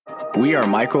We are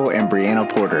Michael and Brianna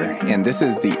Porter, and this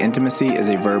is the Intimacy is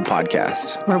a Verb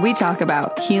podcast, where we talk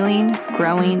about healing,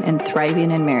 growing, and thriving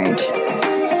in marriage.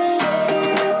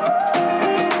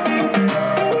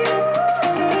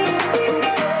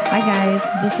 Hi guys,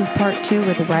 this is part 2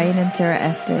 with Ryan and Sarah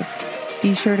Estes.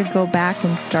 Be sure to go back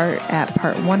and start at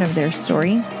part 1 of their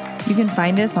story. You can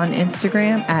find us on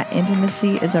Instagram at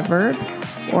Intimacy is a Verb,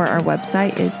 or our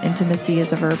website is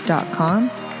intimacyisaverb.com.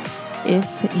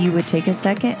 If you would take a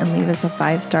second and leave us a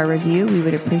 5-star review, we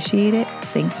would appreciate it.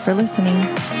 Thanks for listening.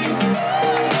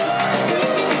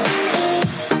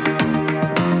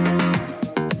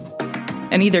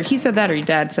 And either he said that or your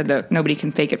dad said that nobody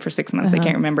can fake it for 6 months. I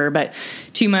can't remember, but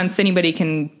 2 months, anybody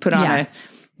can put on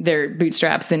their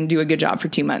bootstraps and do a good job for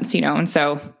 2 months, you know? And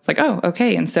so it's like, oh,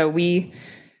 okay. And so we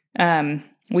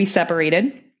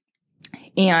separated,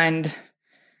 and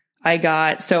I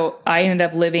ended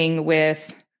up living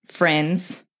with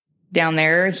friends down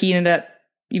there. He ended up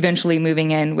eventually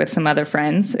moving in with some other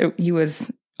friends. He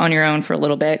was on your own for a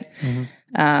little bit.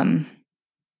 Mm-hmm.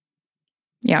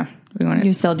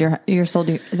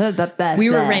 We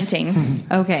were renting.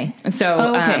 Okay. So, so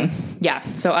I moved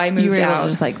out. You were able to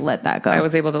just like let that go. I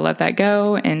was able to let that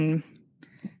go and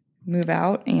move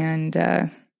out. And,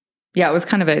 it was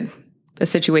kind of a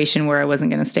situation where I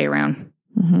wasn't going to stay around.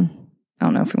 Mm-hmm. I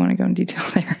don't know if we want to go in detail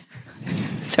there.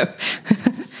 So,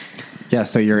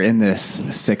 so you're in this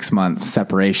 6 month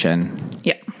separation.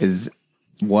 Yeah.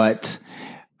 What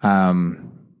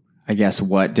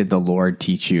did the Lord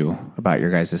teach you about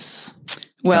your guys'?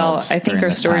 Well, I think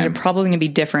our stories are probably going to be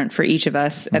different for each of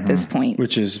us at this point.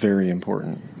 Which is very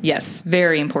important. Yes,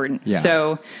 very important. Yeah.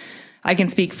 So I can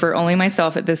speak for only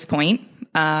myself at this point.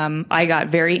 I got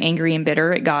very angry and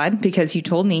bitter at God because he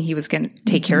told me he was going to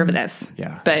take care of this.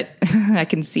 Yeah. But I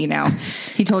can see now.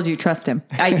 He told you trust him.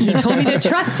 He told me to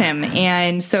trust him.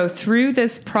 And so through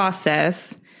this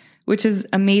process, which is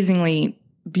amazingly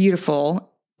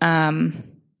beautiful, God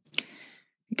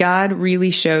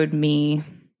really showed me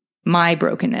my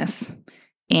brokenness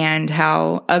and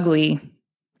how ugly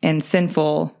and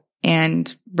sinful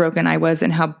and broken I was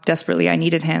and how desperately I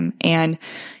needed him. And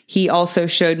he also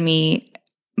showed me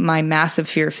my massive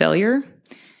fear of failure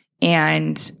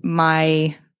and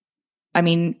not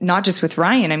just with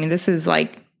Ryan. This is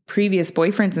like previous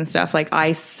boyfriends and stuff. Like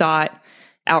I sought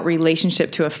out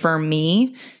relationship to affirm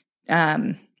me.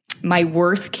 My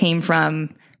worth came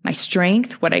from my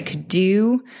strength, what I could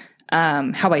do,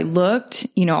 how I looked,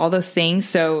 all those things.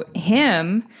 So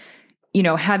him,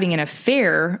 having an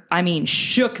affair,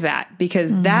 shook that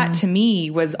because that to me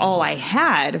was all I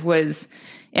had was,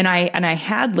 and I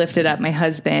had lifted up my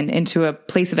husband into a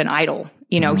place of an idol.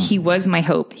 He was my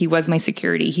hope. He was my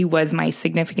security. He was my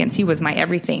significance. He was my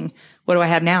everything. What do I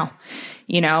have now?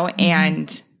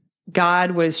 And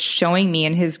God was showing me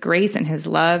in his grace and his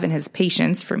love and his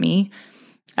patience for me,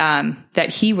 that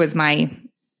he was my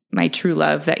true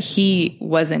love, that he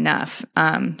was enough.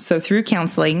 So through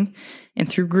counseling and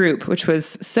through group, which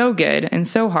was so good and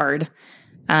so hard,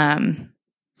 I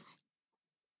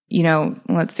don't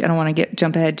want to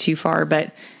jump ahead too far,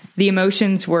 but the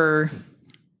emotions were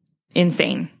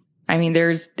insane.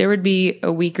 There would be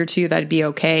a week or two that'd be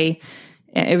okay.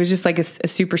 It was just like a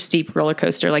super steep roller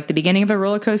coaster. Like the beginning of a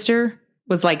roller coaster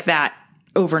was like that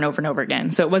over and over and over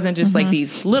again. So it wasn't just like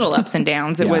these little ups and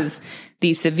downs. It was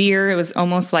the severe. It was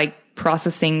almost like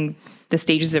processing the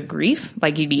stages of grief.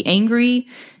 Like you'd be angry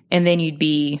and then you'd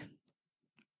be,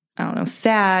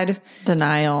 sad.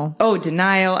 Denial. Oh,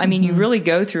 denial. You really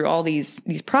go through all these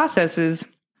processes.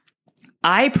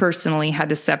 I personally had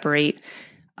to separate.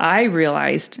 I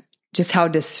realized just how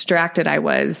distracted I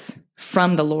was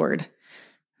from the Lord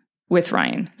with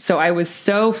Ryan. So I was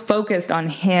so focused on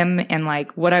him and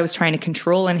like what I was trying to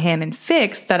control in him and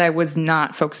fix that I was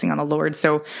not focusing on the Lord.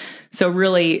 So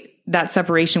really that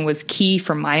separation was key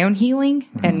for my own healing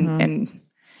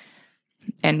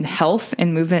and health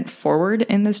and movement forward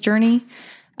in this journey.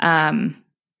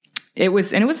 It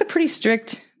was a pretty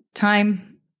strict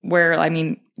time where,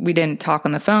 we didn't talk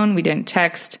on the phone. We didn't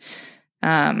text. We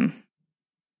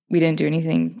didn't do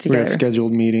anything together. We had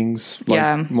scheduled meetings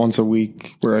once a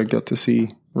week where I got to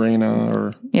see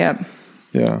Raina Yeah.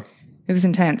 It was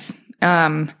intense.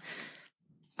 Let's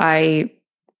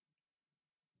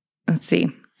see.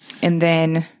 And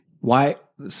then why?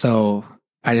 So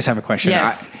I just have a question.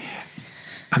 Yes.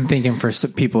 I'm thinking for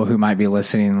some people who might be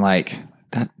listening, like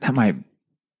that might,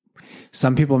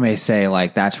 some people may say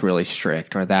like, that's really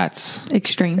strict or that's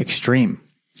extreme.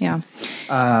 Yeah.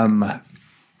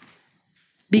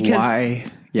 Because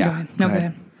why? Yeah. Go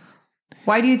ahead.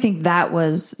 Why do you think that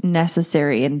was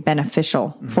necessary and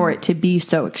beneficial for it to be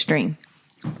so extreme?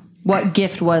 What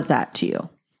gift was that to you?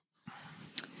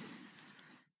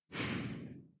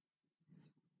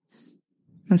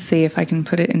 Let's see if I can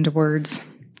put it into words.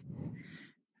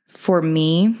 For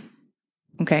me,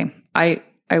 okay, I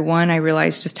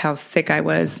realized just how sick I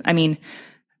was. I mean,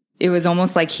 it was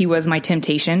almost like he was my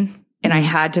temptation, and I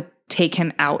had to take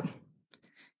him out.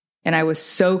 And I was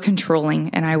so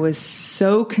controlling, and I was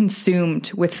so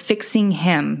consumed with fixing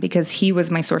him because he was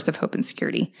my source of hope and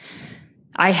security.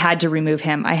 I had to remove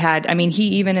him. He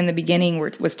even in the beginning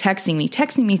was texting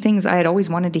me things I had always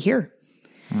wanted to hear.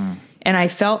 And I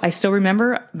still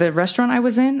remember the restaurant I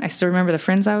was in. I still remember the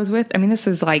friends I was with. I mean, this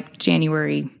is like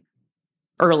January,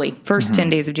 first 10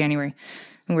 days of January,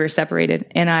 and we were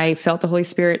separated. And I felt the Holy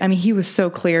Spirit. I mean, he was so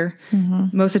clear.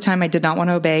 Most of the time I did not want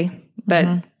to obey,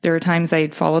 but there were times I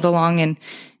followed along, and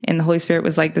the Holy Spirit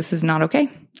was like, this is not okay.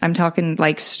 I'm talking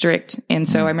like strict. And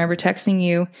so I remember texting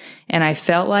you, and I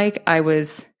felt like I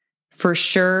was for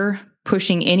sure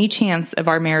pushing any chance of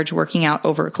our marriage working out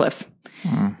over a cliff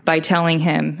by telling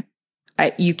him,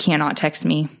 you cannot text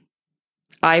me.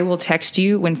 I will text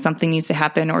you when something needs to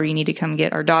happen, or you need to come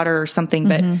get our daughter or something,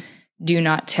 but do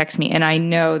not text me. And I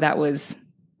know that was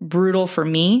brutal for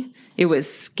me. It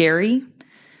was scary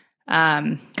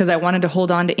because I wanted to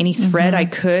hold on to any thread I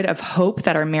could of hope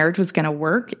that our marriage was going to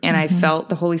work. And I felt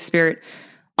the Holy Spirit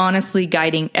honestly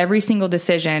guiding every single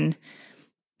decision.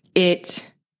 I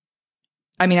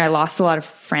lost a lot of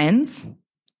friends,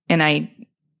 and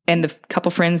the couple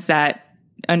friends that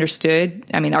understood,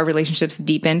 our relationships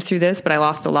deepened through this, but I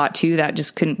lost a lot too that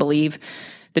just couldn't believe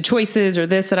the choices or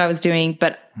this that I was doing.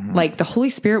 But like the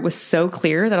Holy Spirit was so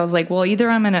clear that I was like, well, either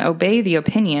I'm going to obey the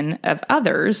opinion of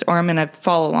others, or I'm going to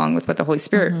follow along with what the Holy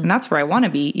Spirit, and that's where I want to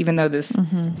be, even though this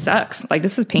sucks. Like,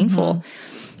 this is painful.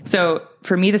 So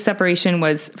for me, the separation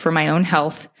was for my own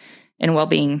health and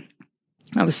well-being.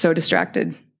 I was so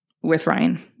distracted with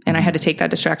Ryan, and I had to take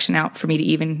that distraction out for me to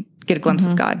even get a glimpse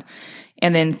of God.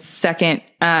 And then second,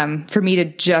 for me to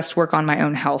just work on my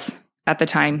own health at the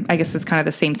time. I guess it's kind of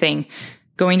the same thing.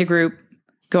 Going to group,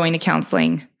 going to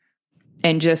counseling,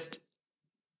 and just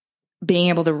being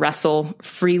able to wrestle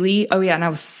freely. Oh yeah, and I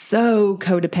was so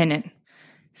codependent,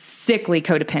 sickly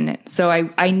codependent. So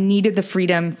I needed the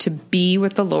freedom to be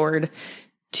with the Lord,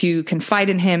 to confide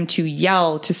in him, to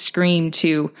yell, to scream,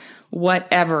 to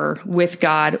whatever with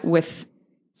God,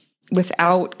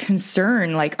 without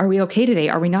concern. Like, are we okay today?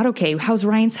 Are we not okay? How's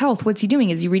Ryan's health? What's he doing?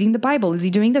 Is he reading the Bible? Is he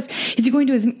doing this? Is he going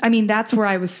to his, that's where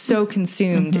I was so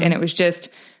consumed. And it was just,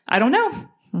 I don't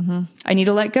know. I need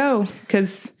to let go,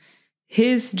 because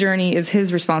his journey is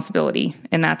his responsibility,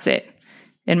 and that's it.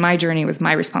 And my journey was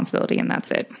my responsibility, and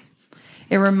that's it.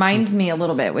 It reminds me a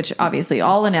little bit, which obviously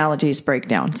all analogies break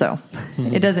down. So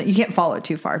you can't follow it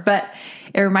too far, but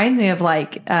it reminds me of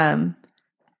like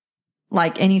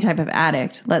any type of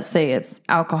addict. Let's say it's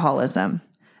alcoholism,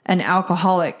 an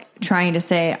alcoholic trying to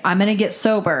say, I'm going to get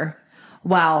sober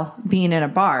while being in a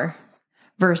bar,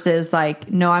 versus like,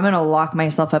 no, I'm going to lock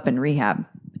myself up in rehab.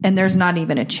 And there's not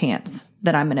even a chance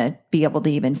that I'm going to be able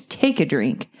to even take a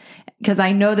drink, because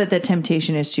I know that the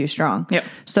temptation is too strong. Yep.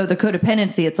 So the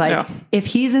codependency, it's like, if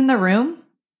he's in the room,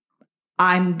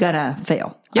 I'm going to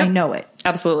fail. Yep. I know it.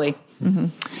 Absolutely.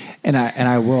 And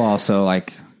I will also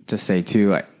like to say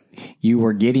too, you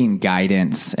were getting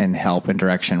guidance and help and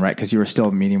direction, right? Because you were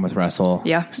still meeting with Russell.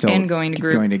 Yeah. Still and going to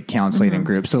group. Going to counseling and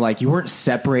group. So like, you weren't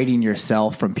separating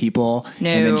yourself from people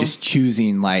and then just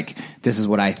choosing like, this is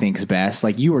what I think is best.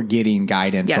 Like, you were getting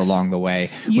guidance along the way,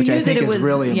 which I think is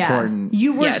really important.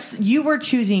 You were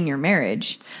choosing your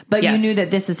marriage, but you knew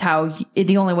that this is how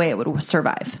the only way it would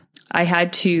survive.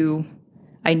 I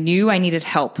knew I needed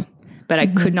help, but I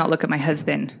could not look at my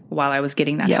husband while I was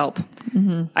getting that help.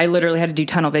 I literally had to do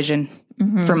tunnel vision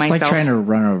for myself. It's like trying to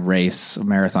run a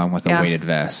marathon with a weighted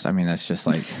vest. I mean, that's just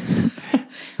like,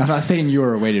 I'm not saying you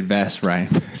were a weighted vest, Ryan.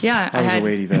 Yeah. I was a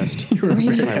weighted vest. You were a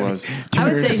weighted I was.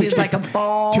 I would say he was like a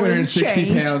ball.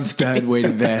 260 pound stud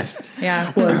weighted vest.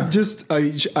 Yeah. Well,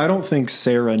 I don't think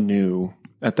Sarah knew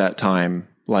at that time,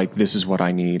 like, this is what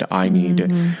I need. I need,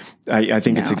 I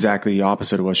think it's exactly the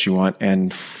opposite of what you want.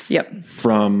 And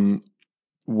from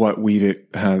what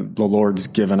the Lord's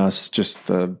given us, just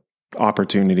the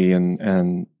opportunity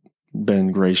and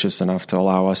been gracious enough to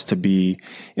allow us to be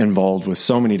involved with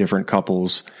so many different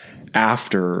couples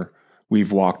after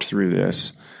we've walked through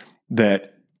this,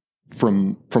 that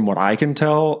from what I can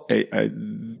tell,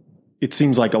 it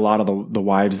seems like a lot of the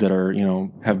wives that are,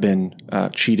 have been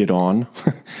cheated on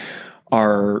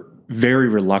are very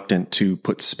reluctant to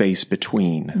put space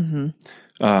between.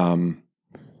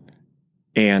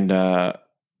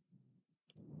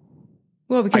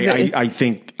 Well, because I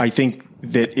think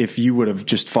that if you would have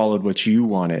just followed what you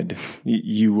wanted,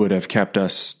 you would have kept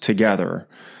us together.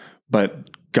 But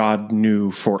God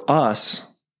knew for us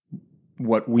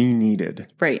what we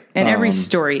needed. Right. And every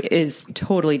story is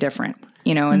totally different,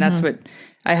 and that's what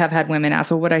I have had women ask,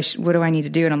 well, what do I need to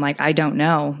do? And I'm like, I don't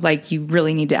know. Like, you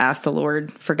really need to ask the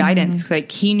Lord for guidance.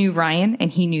 Like, he knew Ryan and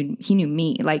he knew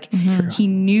me. Like, he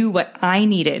knew what I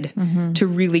needed to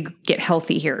really get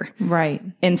healthy here. Right.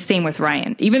 And same with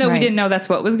Ryan, even though we didn't know that's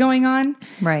what was going on.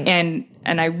 Right. And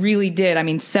I really did. I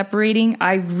mean, separating,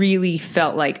 I really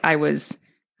felt like I was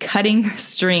cutting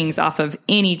strings off of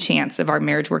any chance of our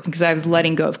marriage working, because I was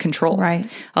letting go of control. Right.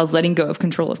 I was letting go of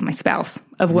control of my spouse,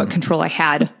 of what control I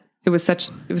had. It was such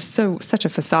a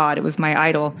facade. It was my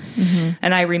idol.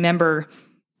 And I remember,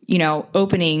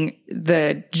 opening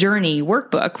the Journey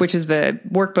workbook, which is the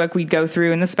workbook we'd go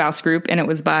through in the spouse group. And it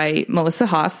was by Melissa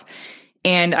Haas.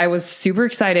 And I was super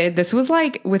excited. This was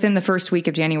like within the first week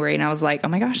of January. And I was like, oh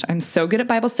my gosh, I'm so good at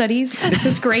Bible studies. This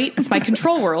is great. It's my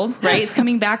control world, right? It's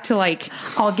coming back to like,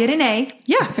 I'll get an A.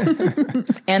 Yeah.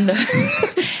 and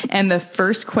the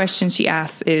first question she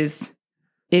asks is,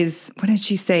 what did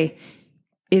she say?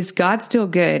 Is God still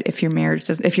good if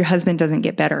if your husband doesn't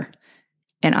get better?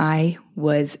 And I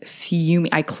was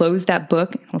fuming. I closed that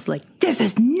book and was like, this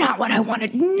is not what I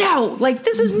wanted. No, like,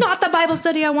 this is not the Bible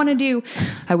study I want to do.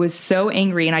 I was so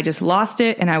angry and I just lost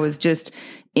it. And I was just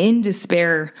in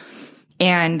despair.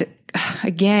 And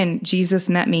again, Jesus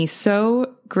met me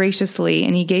so graciously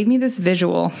and he gave me this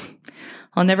visual.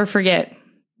 I'll never forget.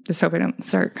 Just hope I don't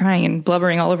start crying and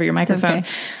blubbering all over your microphone.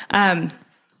 Okay.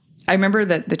 I remember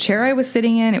that the chair I was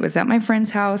sitting in, it was at my friend's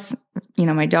house.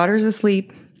 My daughter's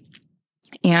asleep.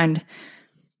 And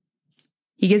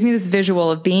he gives me this visual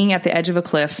of being at the edge of a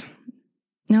cliff.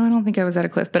 No, I don't think I was at a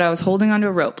cliff, but I was holding onto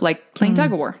a rope, like playing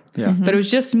tug of war. Yeah. But it was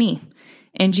just me.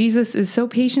 And Jesus is so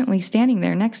patiently standing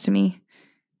there next to me.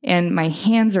 And my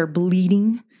hands are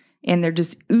bleeding and they're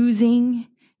just oozing.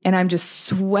 And I'm just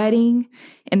sweating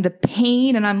and the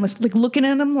pain. And I'm just like looking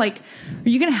at him like, are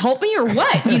you going to help me or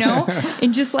what?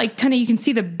 And just like kind of, you can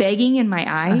see the begging in my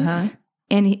eyes.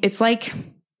 And it's like,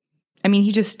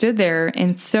 he just stood there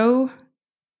and so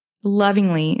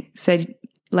lovingly said,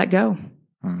 let go.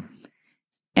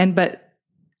 But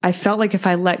I felt like if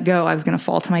I let go, I was going to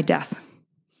fall to my death.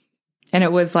 And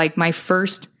it was like my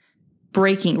first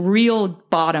breaking, real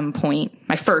bottom point,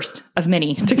 my first of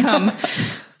many to come.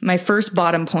 My first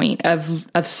bottom point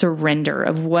of surrender,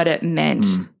 of what it meant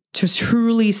to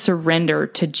truly surrender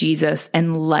to Jesus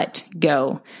and let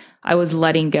go. I was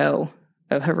letting go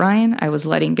of Ryan. I was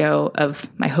letting go of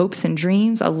my hopes and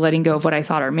dreams. I was letting go of what I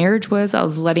thought our marriage was. I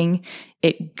was letting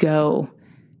it go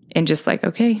and just like,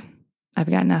 okay,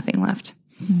 I've got nothing left.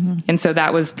 And so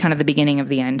that was kind of the beginning of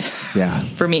the end. Yeah.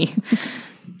 For me.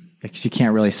 Because you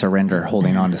can't really surrender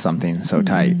holding on to something so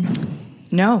tight.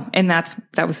 No. And that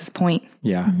was his point.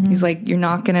 Yeah. He's like, you're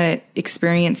not going to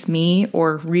experience me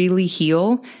or really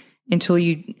heal until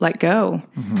you let go.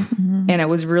 And it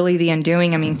was really the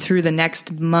undoing. Through the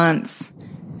next months,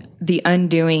 the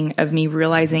undoing of me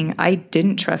realizing I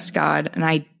didn't trust God.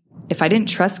 And if I didn't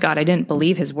trust God, I didn't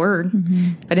believe his word.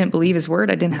 If I didn't believe his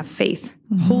word, I didn't have faith.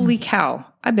 Holy cow.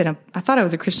 I thought I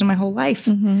was a Christian my whole life,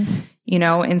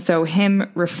 and so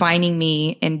him refining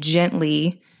me and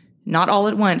gently, not all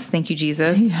at once, thank you,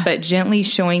 Jesus, but gently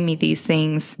showing me these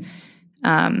things,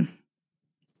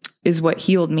 is what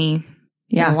healed me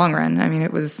in the long run.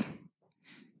 It was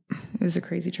a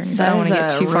crazy journey. But I don't want to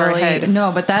get too far ahead.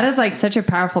 No, but that is like such a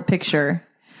powerful picture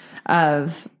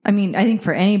of, I think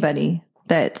for anybody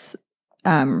that's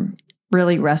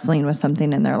really wrestling with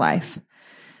something in their life,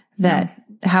 that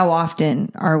how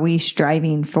often are we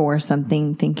striving for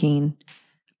something thinking,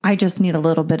 I just need a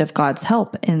little bit of God's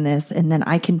help in this and then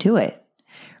I can do it,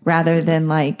 rather than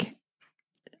like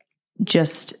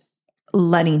just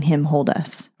letting him hold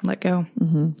us. Let go.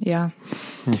 Yeah.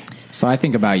 So I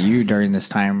think about you during this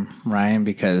time, Ryan,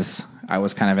 because I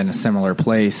was kind of in a similar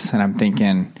place and I'm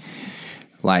thinking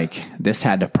like this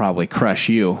had to probably crush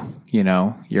you.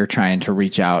 You're trying to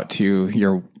reach out to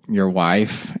your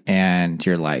wife and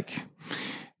you're like,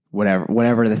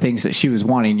 whatever the things that she was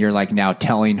wanting, you're like now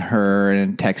telling her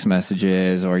in text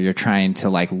messages, or you're trying to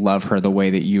like love her the way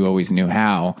that you always knew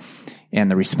how. And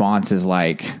the response is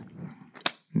like,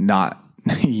 not,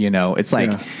 it's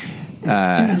like,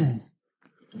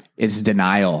 it's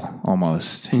denial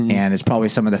almost. And it's probably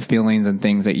some of the feelings and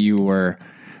things that you were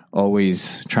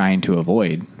always trying to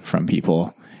avoid from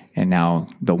people. And now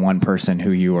the one person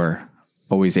who you were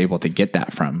always able to get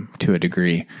that from to a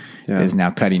degree is now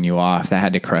cutting you off. That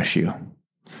had to crush you.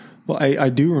 Well, I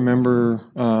do remember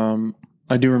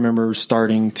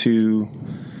starting to,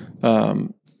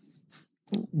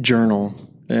 journal.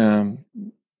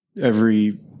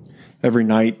 Every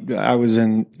night I was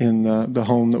in the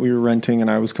home that we were renting, and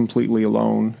I was completely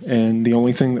alone. And the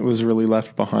only thing that was really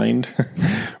left behind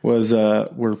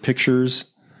were pictures,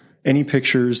 any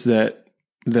pictures that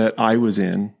I was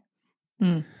in.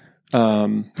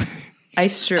 I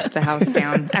stripped the house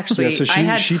down. Actually, I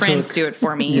had friends do it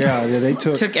for me. Yeah, they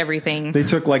took everything. They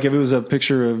took, like, if it was a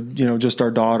picture of, just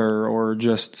our daughter or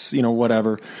just,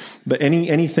 whatever. But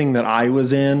anything that I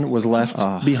was in was left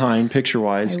behind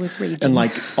picture-wise. I was raging. And,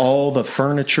 like, all the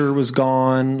furniture was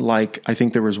gone. Like, I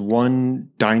think there was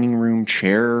one dining room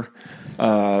chair.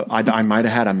 I might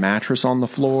have had a mattress on the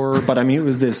floor. But, I mean, it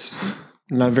was this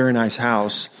not very nice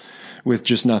house with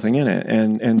just nothing in it.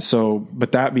 And so,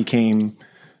 but that became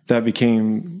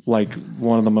like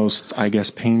one of the most, I guess,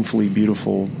 painfully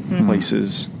beautiful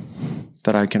places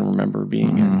that I can remember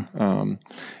being in.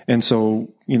 And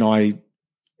so, I,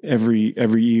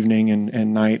 every evening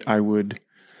and night, I would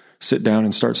sit down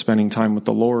and start spending time with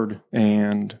the Lord.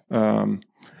 And,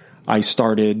 I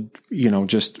started,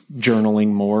 just journaling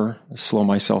more, slow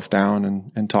myself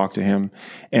down and talk to him.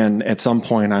 And at some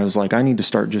point I was like, I need to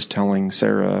start just telling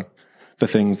Sarah the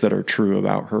things that are true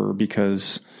about her,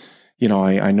 because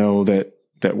I know that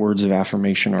words of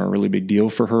affirmation are a really big deal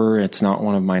for her. It's not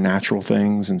one of my natural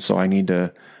things. And so I need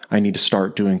to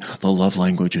start doing the love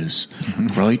languages,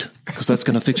 right? Because that's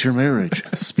going to fix your marriage.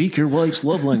 Speak your wife's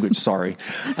love language. Sorry.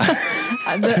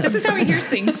 This is how he hears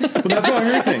things. Well, that's how I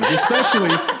hear things,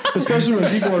 especially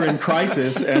when people are in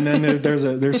crisis. And then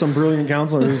there's some brilliant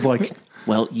counselor who's like,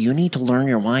 well, you need to learn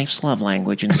your wife's love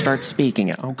language and start speaking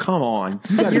it. Oh, come on.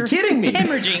 You're kidding me.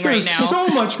 Hemorrhaging right now. There's so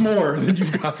much more that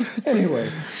you've got. Anyway.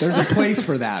 There's a place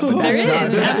for that. But there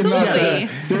is. Absolutely.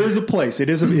 There is a place. It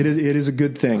is a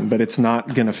good thing, but it's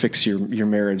not going to fix your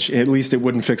marriage. At least it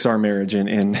wouldn't fix our marriage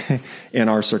in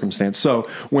our circumstance. So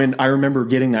when I remember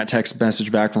getting that text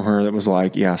message back from her that was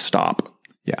like, yeah, stop.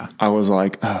 Yeah. I was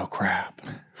like, oh, crap.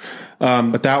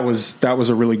 But that was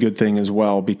a really good thing as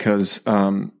well, because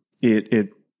it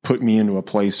put me into a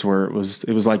place where it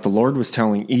was like the Lord was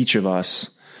telling each of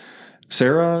us,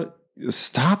 Sarah,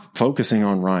 stop focusing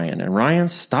on Ryan, and Ryan,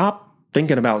 stop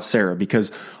thinking about Sarah,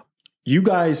 because you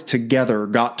guys together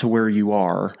got to where you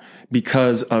are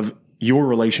because of your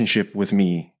relationship with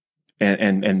me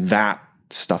and that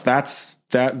stuff. That's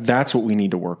what we need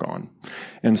to work on.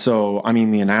 And so, I mean,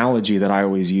 the analogy that I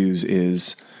always use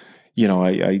is,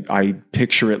 I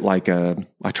picture it like a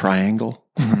triangle.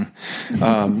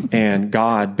 And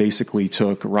God basically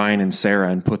took Ryan and Sarah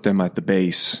and put them at the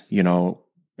base,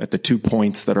 at the 2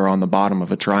 points that are on the bottom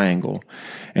of a triangle,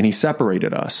 and he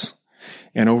separated us.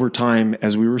 And over time,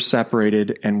 as we were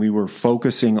separated and we were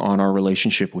focusing on our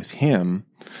relationship with him,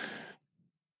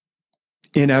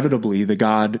 inevitably the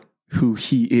God who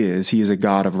he is a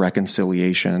God of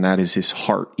reconciliation, and that is his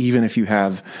heart. Even if you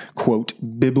have, quote,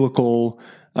 biblical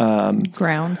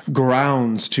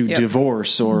grounds to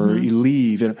divorce or you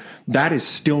leave, and that is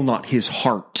still not his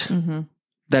heart.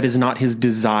 That is not his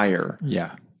desire.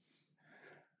 Yeah.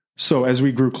 So as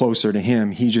we grew closer to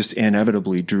him, he just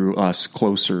inevitably drew us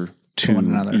closer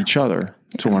to each other,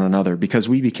 to one another, because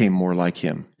we became more like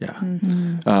him. Yeah.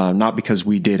 Not because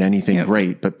we did anything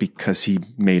great, but because he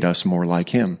made us more like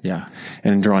him. Yeah.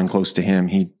 And in drawing close to him,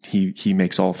 he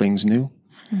makes all things new.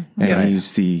 And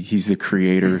he's the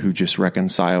creator who just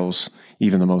reconciles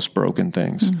even the most broken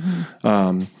things.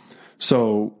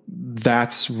 So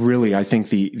that's really, I think,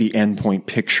 the end point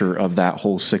picture of that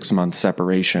whole 6-month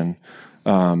separation.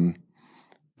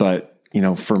 But,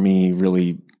 for me,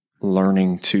 really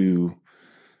learning to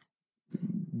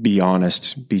be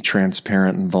honest, be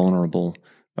transparent and vulnerable,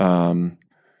 and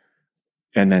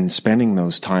then spending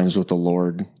those times with the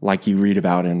Lord, like you read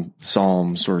about in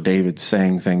Psalms, where David's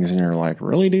saying things and you're like,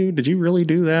 really, dude? Did you really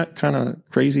do that kind of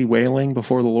crazy wailing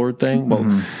before the Lord thing?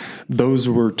 Well, those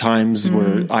were times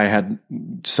where I had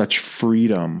such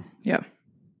freedom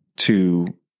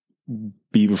to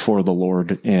be before the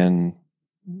Lord in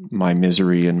my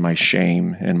misery and my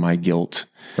shame and my guilt.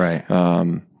 Right.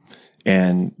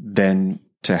 And then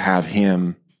to have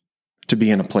him, to be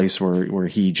in a place where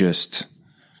he just,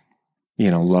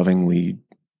 lovingly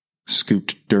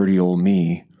scooped dirty old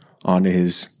me onto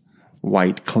his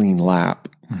white, clean lap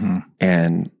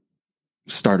and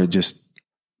started just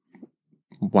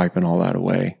wiping all that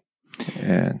away.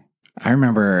 And I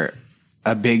remember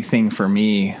a big thing for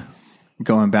me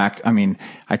going back. I mean,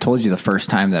 I told you the first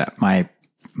time that my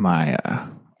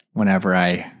whenever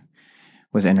I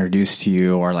was introduced to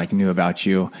you or like knew about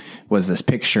you was this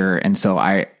picture. And so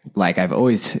I've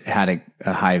always had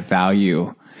a high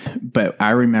value. But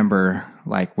I remember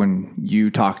like when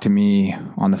you talked to me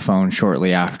on the phone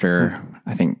shortly after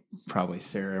I think probably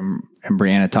Sarah and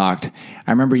Brianna talked.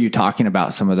 I remember you talking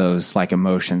about some of those like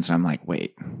emotions, and I'm like,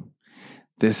 wait,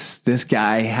 this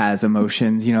guy has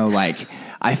emotions, you know, like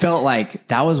I felt like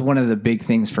that was one of the big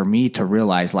things for me to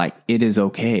realize, like, it is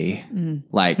okay,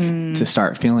 to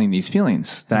start feeling these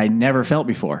feelings that I never felt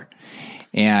before.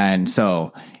 And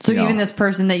so even this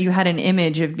person that you had an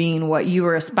image of being what you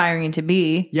were aspiring to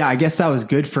be. Yeah, I guess that was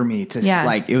good for me to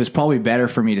like, it was probably better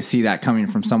for me to see that coming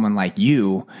from someone like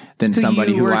you than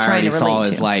somebody who I already saw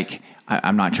as like,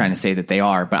 I'm not trying to say that they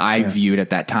are, but I viewed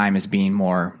at that time as being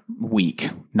more weak,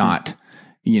 not,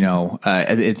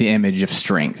 the image of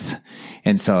strength.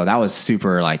 And so that was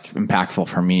super like impactful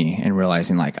for me in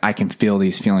realizing like I can feel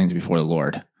these feelings before the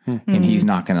Lord, and He's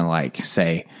not going to like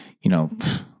say,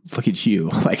 look at you,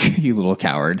 like you little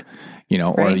coward,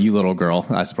 or you little girl.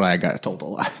 That's what I got told a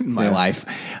lot in my life.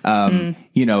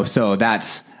 So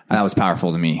that was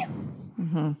powerful to me.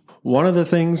 Mm-hmm. One of the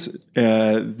things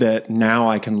that now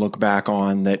I can look back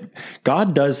on, that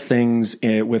God does things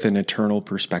with an eternal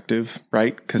perspective,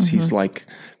 right? Because He's like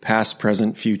past,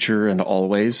 present, future, and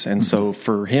always. And so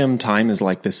for Him, time is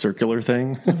like this circular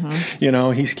thing.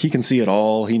 He can see it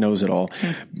all. He knows it all.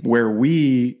 Where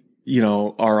we,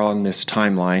 are on this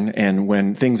timeline, and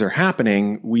when things are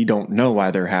happening, we don't know why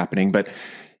they're happening, but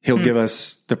He'll give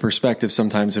us the perspective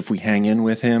sometimes if we hang in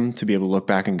with Him to be able to look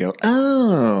back and go,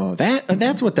 oh,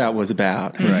 that's what that was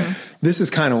about. Right. This is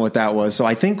kind of what that was. So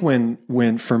I think when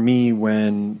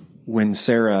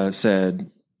Sarah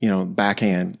said,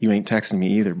 backhand, you ain't texting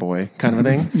me either, boy, kind of a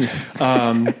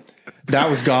thing. That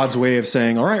was God's way of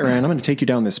saying, all right, Ryan, I'm going to take you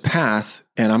down this path,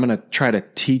 and I'm going to try to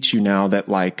teach you now that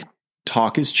like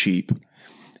talk is cheap,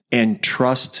 and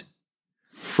trust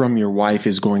from your wife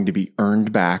is going to be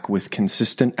earned back with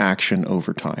consistent action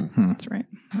over time. That's right.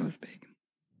 That was big.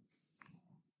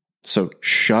 So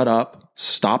shut up,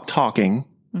 stop talking,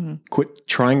 quit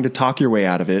trying to talk your way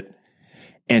out of it,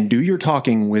 and do your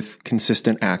talking with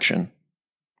consistent action.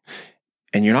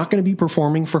 And you're not going to be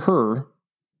performing for her.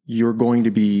 You're going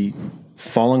to be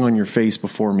falling on your face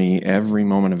before me every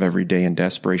moment of every day in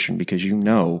desperation, because you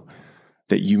know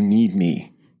that you need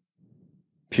me,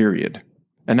 period.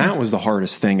 And that was the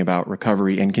hardest thing about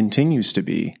recovery, and continues to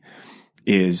be,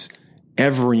 is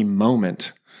every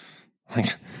moment.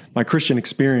 Like, my Christian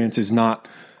experience is not,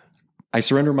 I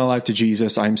surrender my life to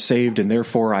Jesus, I'm saved, and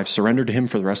therefore I've surrendered to Him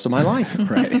for the rest of my life.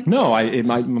 Right? No,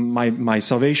 my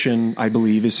salvation, I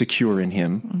believe, is secure in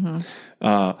Him.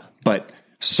 But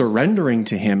surrendering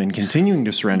to Him and continuing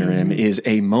to surrender to Him is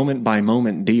a moment by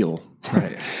moment deal.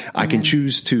 Right. I can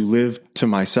choose to live to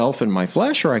myself and my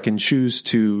flesh, or I can choose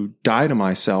to die to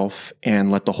myself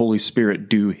and let the Holy Spirit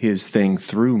do His thing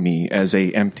through me as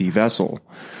a empty vessel.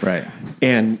 Right.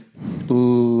 And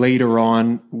later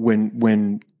on,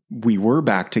 when we were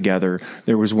back together,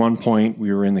 there was one point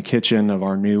we were in the kitchen of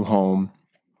our new home,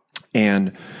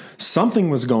 and something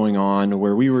was going on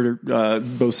where we were,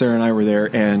 both Sarah and I were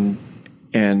there,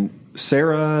 and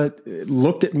Sarah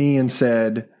looked at me and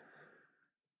said,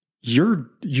 You're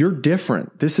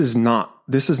different. This is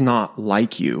not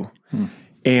like you.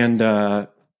 And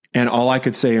all I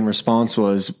could say in response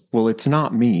was, well, it's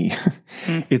not me.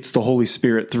 It's the Holy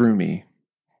Spirit through me.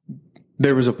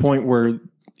 There was a point where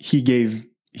he gave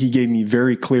me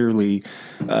very clearly,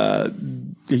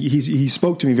 he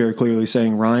spoke to me very clearly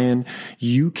saying, Ryan,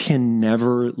 you can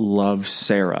never love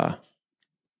Sarah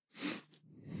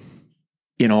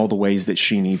in all the ways that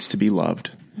she needs to be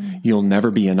loved. You'll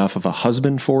never be enough of a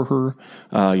husband for her.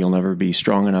 You'll never be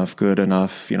strong enough, good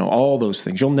enough, all those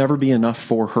things. You'll never be enough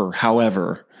for her.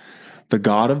 However, the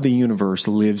God of the universe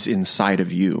lives inside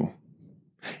of you.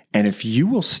 And if you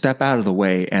will step out of the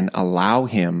way and allow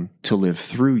Him to live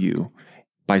through you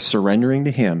by surrendering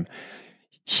to Him,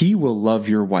 He will love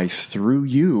your wife through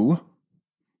you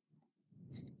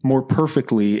more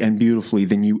perfectly and beautifully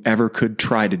than you ever could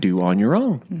try to do on your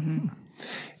own.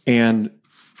 And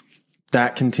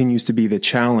that continues to be the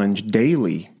challenge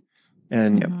daily.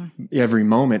 And every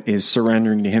moment is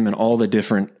surrendering to Him in all the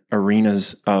different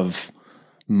arenas of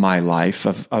my life,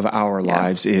 of our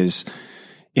lives, is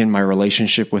in my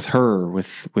relationship with her,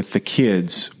 with the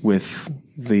kids, with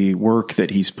the work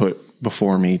that He's put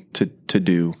before me to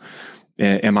do.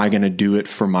 Am I going to do it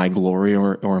for my glory,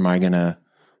 or am I going to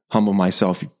humble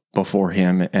myself before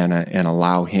Him and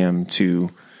allow Him to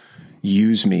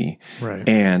use me? Right.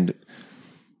 And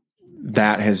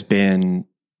that has been,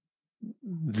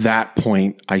 that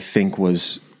point, I think,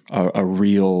 was a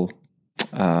real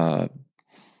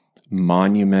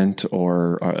monument,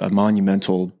 or a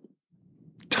monumental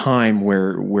time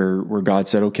where God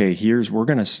said, okay, we're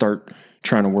going to start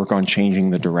trying to work on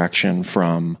changing the direction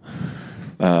from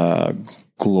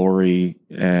glory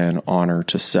and honor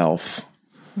to self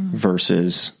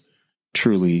versus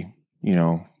truly,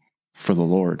 for the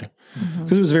Lord.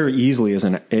 Because it was very easy as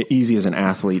an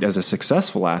athlete, as a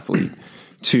successful athlete,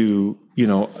 to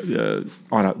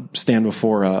stand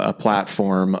before a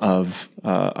platform of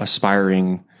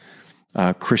aspiring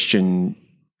Christian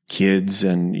kids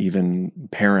and even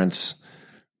parents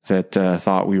that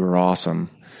thought we were awesome,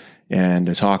 and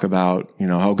to talk about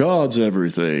how God's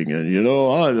everything, and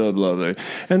I love it,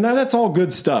 and that's all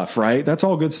good stuff, right? That's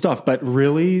all good stuff. But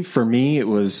really, for me, it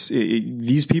was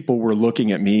these people were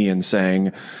looking at me and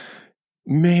saying,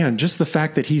 man, just the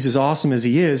fact that he's as awesome as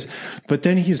he is, but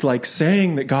then he's like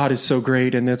saying that God is so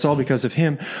great and that's all because of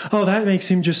him. Oh, that makes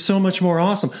him just so much more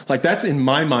awesome. Like, that's in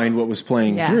my mind what was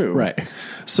playing through. Right.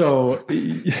 So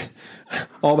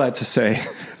all that to say,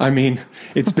 I mean,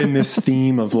 it's been this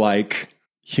theme of like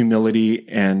humility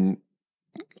and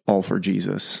all for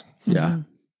Jesus. Yeah.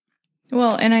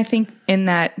 Well, and I think in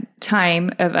that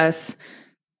time of us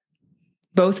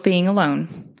both being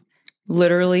alone,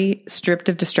 literally stripped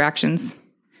of distractions.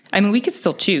 I mean, we could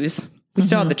still choose. We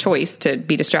still had the choice to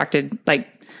be distracted. Like,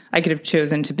 I could have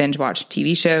chosen to binge watch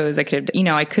TV shows. I could have,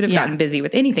 I could have gotten busy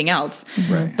with anything else.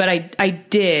 Right. But I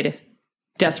did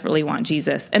desperately want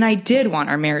Jesus, and I did want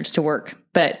our marriage to work,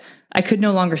 but I could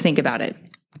no longer think about it.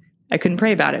 I couldn't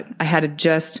pray about it. I had to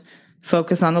just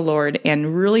focus on the Lord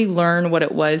and really learn what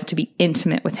it was to be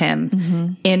intimate with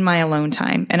him in my alone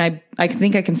time. And I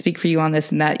think I can speak for you on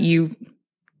this, and that you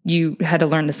had to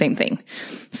learn the same thing.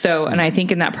 So, and I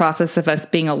think in that process of us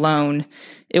being alone,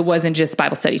 it wasn't just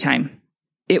Bible study time.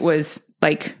 It was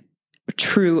like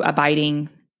true abiding,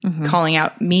 calling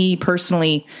out, me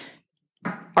personally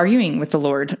arguing with the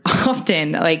Lord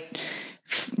often, like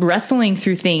wrestling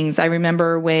through things. I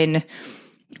remember when,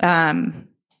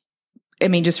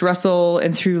 just wrestle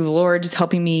and through the Lord, just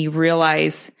helping me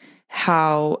realize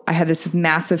how I had this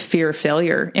massive fear of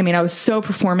failure. I mean, I was so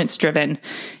performance driven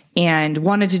and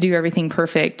wanted to do everything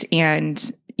perfect.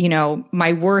 And,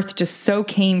 my worth just so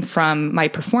came from my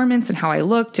performance and how I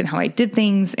looked and how I did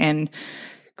things. And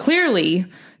clearly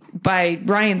by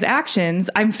Ryan's actions,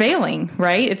 I'm failing,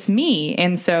 right? It's me.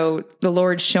 And so the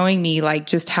Lord showing me like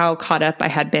just how caught up I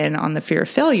had been on the fear of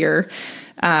failure.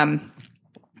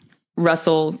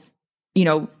 Russell,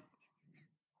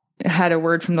 had a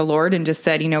word from the Lord and just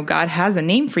said, God has a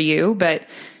name for you, but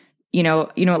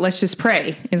let's just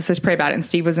pray. And let's just pray about it. And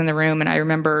Steve was in the room, and I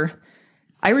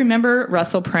remember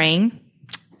Russell praying,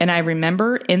 and I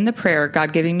remember in the prayer,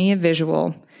 God giving me a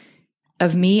visual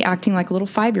of me acting like a little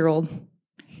 5-year-old.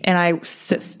 And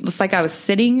it's like I was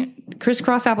sitting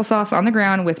crisscross applesauce on the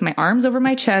ground with my arms over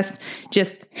my chest,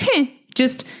 just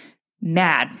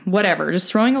mad, whatever, just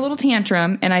throwing a little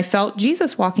tantrum. And I felt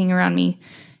Jesus walking around me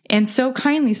and so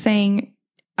kindly saying,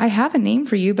 I have a name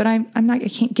for you, but I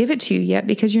can't give it to you yet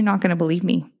because you're not going to believe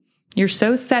me. You're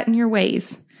so set in your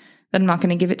ways that I'm not going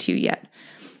to give it to you yet.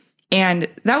 And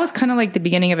that was kind of like the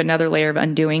beginning of another layer of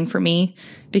undoing for me,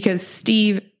 because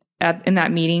Steve in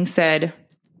that meeting said,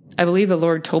 I believe the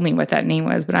Lord told me what that name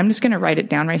was, but I'm just going to write it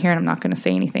down right here and I'm not going to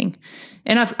say anything.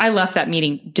 And I left that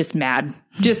meeting just mad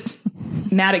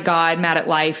at God, mad at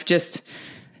life,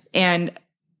 and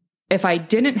if I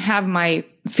didn't have my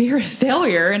fear of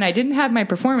failure and I didn't have my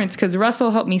performance, because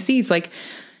Russell helped me see, he's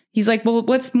like, well,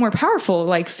 what's more powerful?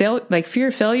 Like fear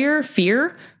of failure,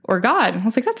 fear, or God? I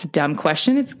was like, that's a dumb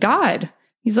question. It's God.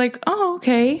 He's like, oh,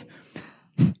 okay.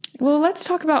 Well, let's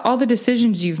talk about all the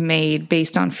decisions you've made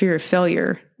based on fear of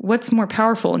failure. What's more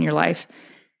powerful in your life?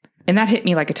 And that hit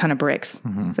me like a ton of bricks.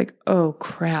 It's like, oh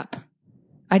crap.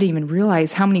 I didn't even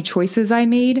realize how many choices I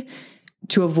made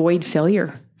to avoid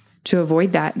failure, to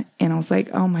avoid that. And I was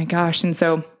like, oh my gosh. And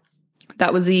so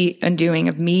that was the undoing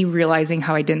of me realizing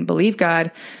how I didn't believe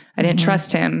God. I didn't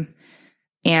trust him.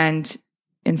 And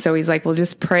so he's like, well,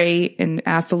 just pray and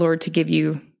ask the Lord to give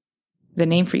you the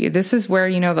name for you. This is where,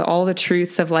 all the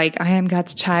truths of like, I am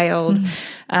God's child.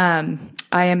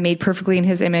 I am made perfectly in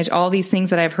his image. All these things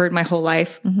that I've heard my whole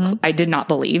life, I did not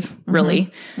believe,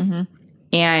 really.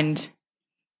 And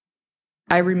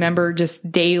I remember just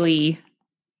daily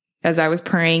as I was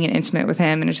praying and intimate with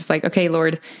him, and it's just like, okay,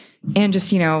 Lord, and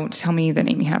just, tell me the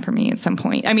name you have for me at some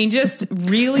point. I mean, just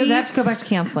really. Because I have to go back to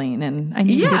counseling, and I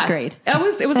need a good grade.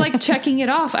 It was like checking it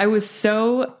off. I was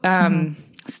so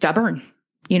stubborn,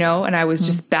 and I was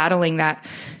just battling that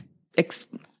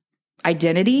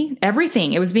identity,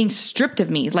 everything. It was being stripped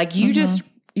of me. Like you just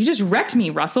wrecked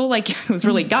me, Russell. Like it was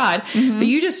really God, but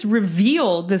you just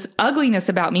revealed this ugliness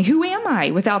about me. Who am I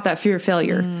without that fear of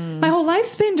failure? My whole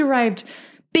life's been derived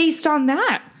based on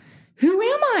that. who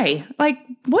am I? Like,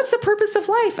 what's the purpose of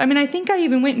life? I mean, I think I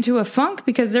even went into a funk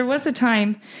because there was a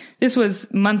time, this was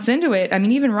months into it. I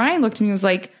mean, even Ryan looked at me and was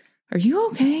like, are you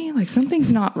okay? Like,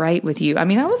 something's not right with you. I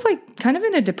mean, I was like kind of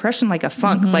in a depression, like a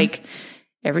funk, like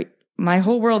my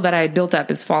whole world that I had built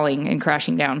up is falling and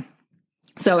crashing down.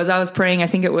 So as I was praying, I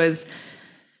think it was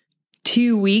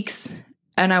 2 weeks,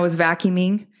 and I was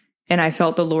vacuuming, and I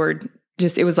felt the Lord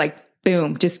just, it was like,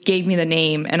 boom, just gave me the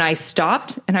name. And I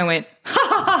stopped and I went, ha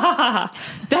ha ha ha ha,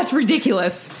 that's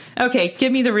ridiculous. Okay,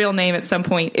 give me the real name at some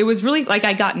point. It was really like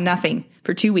I got nothing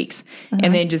for 2 weeks.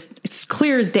 And then just, it's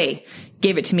clear as day,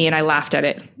 gave it to me, and I laughed at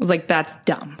it. I was like, that's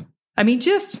dumb. I mean,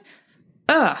 just,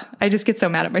 I just get so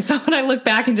mad at myself when I look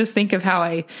back and just think of how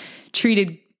I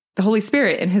treated the Holy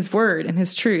Spirit and his word and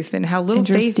his truth, and how little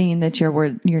Interesting that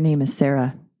your name is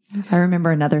Sarah. I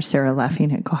remember another Sarah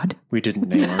laughing at God. We didn't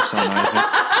name our son Isaac.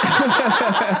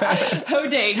 Oh,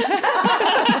 dang.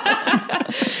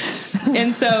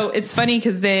 And so it's funny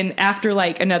because then after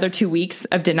like another 2 weeks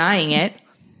of denying it,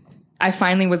 I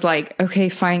finally was like, okay,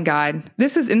 fine, God.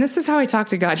 This is how I talk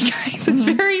to God, you guys. It's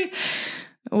very,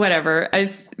 whatever.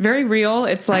 It's very real.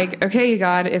 It's like, okay,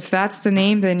 God, if that's the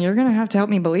name, then you're going to have to help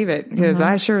me believe it, because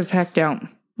I sure as heck don't.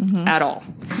 At all.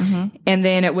 And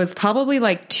then it was probably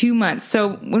like 2 months.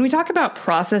 So when we talk about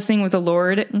processing with the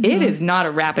Lord, it is not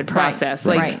a rapid process.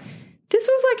 This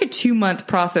was like a 2-month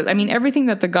process. I mean, everything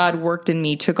that the God worked in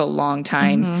me took a long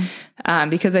time,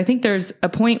 because I think there's a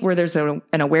point where there's an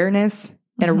awareness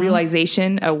and a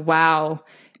realization, a wow,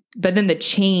 but then the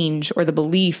change or the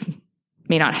belief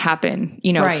may not happen,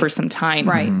 for some time.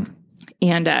 Right.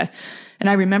 And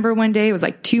I remember one day, it was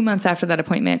like 2 months after that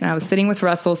appointment, and I was sitting with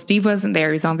Russell. Steve wasn't there.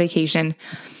 He was on vacation.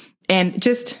 And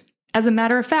just as a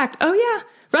matter of fact, oh yeah,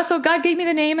 Russell, God gave me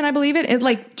the name and I believe it. It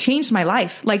like changed my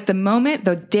life. Like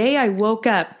the day I woke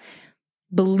up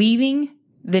believing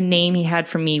the name he had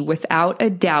for me without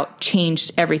a doubt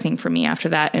changed everything for me after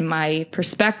that. And my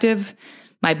perspective,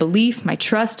 my belief, my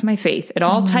trust, my faith, it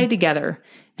all tied together.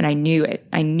 And I knew it.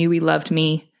 I knew he loved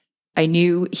me. I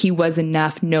knew he was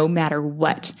enough no matter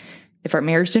what. If our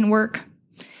marriage didn't work,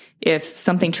 if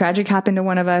something tragic happened to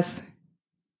one of us,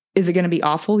 is it going to be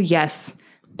awful? Yes.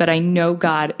 But I know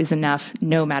God is enough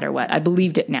no matter what. I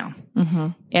believed it now.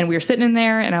 And we were sitting in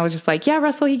there, and I was just like, yeah,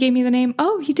 Russell, he gave me the name.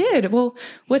 Oh, he did. Well,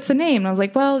 what's the name? And I was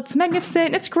like, well, it's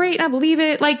magnificent. It's great. I believe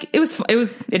it. Like it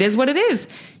is what it is.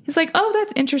 He's like, oh,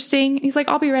 that's interesting. He's like,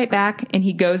 I'll be right back. And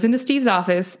he goes into Steve's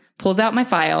office, pulls out my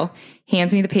file,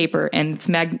 hands me the paper, and it's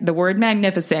the word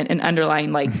magnificent and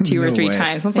underlined like 2 or 3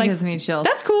 times. I was like, gives me chills.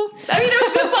 That's cool. I mean, it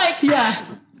was just like, yeah,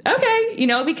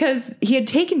 okay, because he had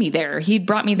taken me there. He'd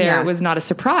brought me there. Yeah. It was not a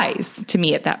surprise to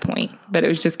me at that point, but it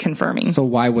was just confirming. So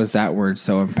why was that word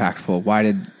so impactful? Why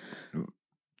did...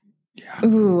 Yeah.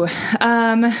 Ooh,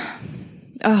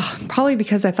 probably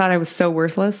because I thought I was so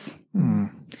worthless.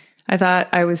 I thought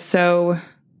I was so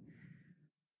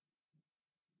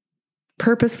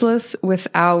purposeless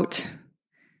without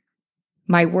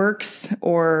my works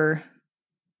or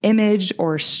image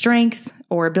or strength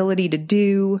or ability to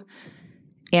do.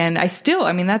 And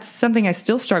that's something I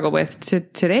still struggle with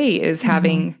today is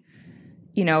having,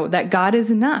 that God is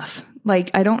enough.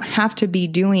 Like, I don't have to be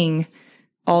doing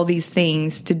all these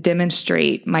things to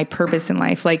demonstrate my purpose in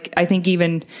life. Like, I think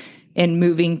even in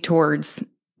moving towards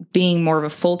being more of a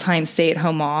full-time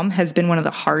stay-at-home mom has been one of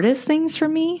the hardest things for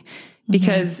me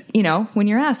because, when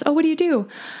you're asked, oh, what do you do?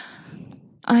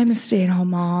 I'm a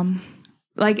stay-at-home mom.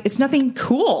 Like, it's nothing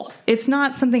cool. It's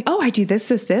not something, oh, I do this,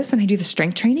 and I do the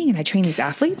strength training, and I train these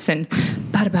athletes, and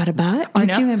bada.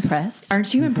 Aren't you impressed?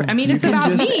 Aren't you impressed? I mean, it's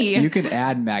about me. You could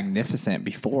add magnificent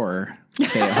before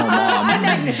stay-at-home mom.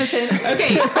 Magnificent.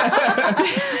 Okay.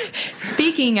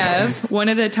 Speaking of, one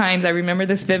of the times, I remember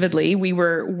this vividly, we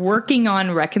were working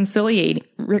on reconciling.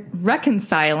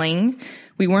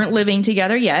 We weren't living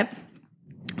together yet,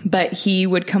 but he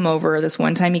would come over. This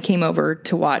one time he came over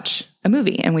to watch a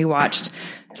movie, and we watched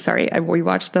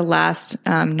the last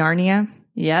Narnia.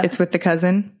 Yeah. It's with the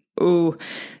cousin. Ooh.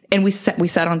 And we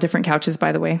sat on different couches,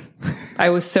 by the way. I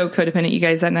was so codependent, you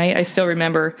guys, that night. I still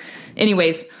remember.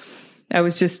 Anyways, I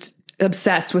was just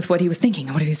obsessed with what he was thinking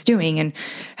and what he was doing and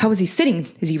how was he sitting?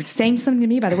 Is he saying something to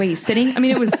me by the way he's sitting? I mean,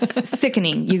 it was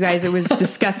sickening, you guys. It was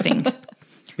disgusting.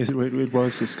 It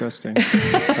was disgusting.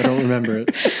 I don't remember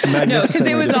it. No, because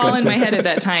it was all in my head at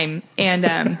that time. And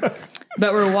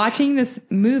but we're watching this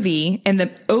movie, and the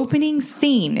opening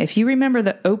scene, if you remember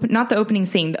the opening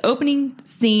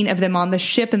scene of them on the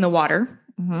ship in the water,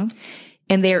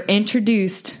 and they're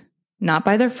introduced not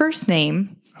by their first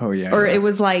name. Oh yeah. Or it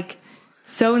was like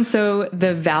so and so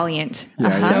the Valiant,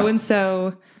 so and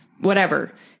so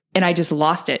whatever. And I just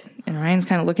lost it. And Ryan's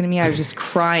kind of looking at me. I was just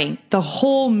crying the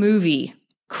whole movie,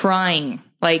 crying.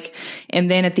 Like, and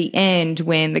then at the end,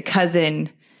 when the cousin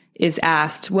is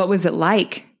asked, what was it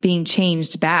like being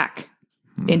changed back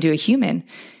into a human?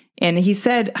 And he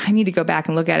said, I need to go back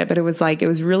and look at it. But it was like, it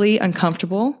was really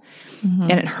uncomfortable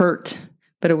and it hurt,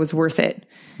 but it was worth it.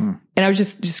 And I was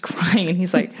just crying. And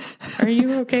he's like, are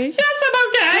you okay? Yes, I'm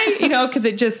okay. You know, because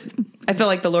it just, I felt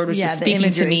like the Lord was just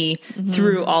speaking to me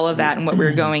through all of that and what we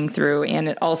were going through. And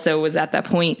it also was at that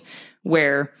point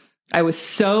where I was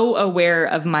so aware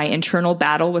of my internal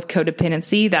battle with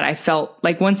codependency that I felt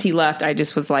like once he left, I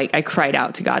just was like, I cried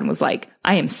out to God and was like,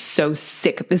 I am so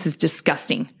sick. This is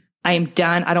disgusting. I am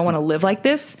done. I don't want to live like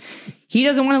this. He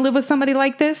doesn't want to live with somebody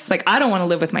like this. Like, I don't want to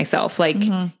live with myself. Like,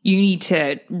 you need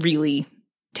to really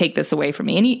take this away from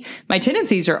me. And my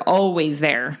tendencies are always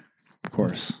there. Of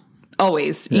course.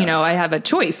 Always. Yeah. You know, I have a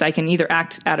choice. I can either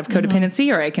act out of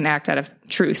codependency or I can act out of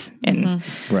truth. And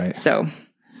right. So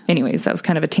anyways, that was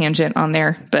kind of a tangent on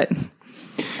there, but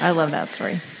I love that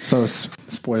story. So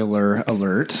spoiler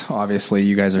alert, obviously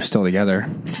you guys are still together.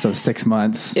 So 6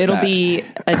 months. It'll be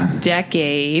a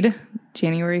decade,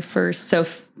 January 1st. So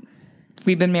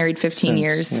we've been married 15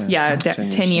 years. 10 years. Yeah,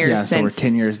 so we're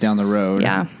 10 years down the road.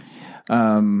 Yeah.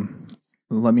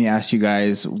 Let me ask you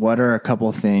guys, what are a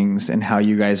couple things and how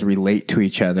you guys relate to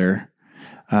each other?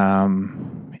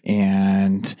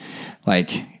 And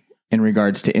like in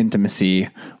regards to intimacy,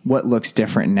 what looks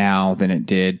different now than it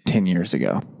did 10 years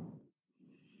ago?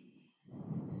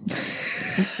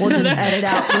 We'll just edit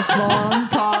out this long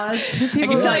pause. People I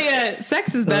can tell you,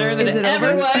 sex is better than it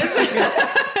ever was.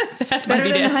 Better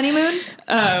than the honeymoon?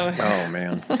 Oh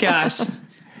man. Gosh. So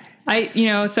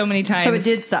many times. So it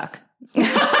did suck.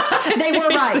 They were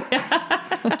right.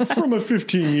 From a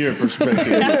 15-year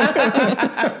perspective.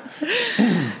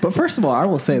 But first of all, I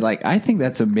will say, like, I think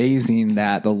that's amazing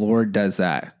that the Lord does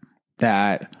that.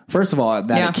 That, first of all,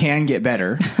 that it can get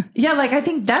better. Yeah, like, I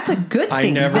think that's a good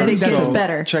thing. I think that's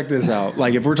better. Check this out.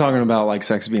 Like, if we're talking about, like,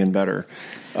 sex being better,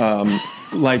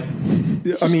 like,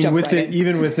 I mean,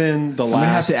 even within the last... I'm going to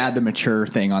have to add the mature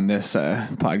thing on this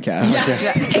podcast.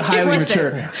 Yeah. The highly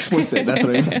mature. Explicit. That's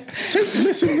what I mean.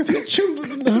 Listen with your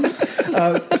children.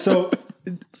 So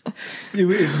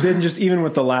it's been just even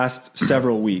with the last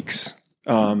several weeks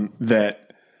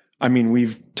that, I mean,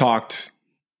 we've talked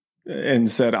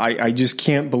and said, I just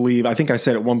can't believe, I think I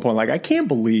said at one point, like, I can't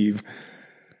believe,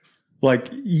 like,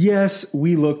 yes,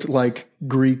 we looked like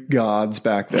Greek gods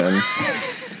back then.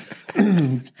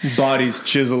 Bodies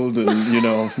chiseled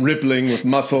and, rippling with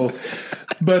muscle.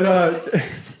 But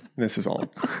this is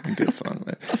all good fun.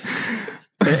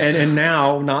 And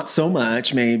now, not so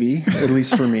much, maybe, at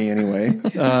least for me anyway.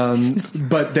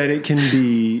 But that it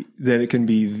can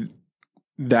be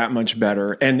that much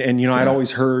better. And I'd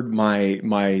always heard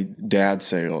my dad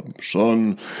say,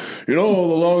 son, the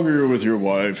longer you're with your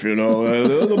wife,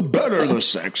 the better the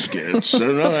sex gets.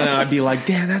 And I'd be like,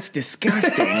 Dad, that's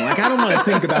disgusting. Like, I don't want to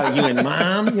think about you and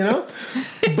Mom, But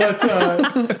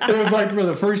it was like for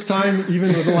the first time, even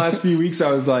with the last few weeks, I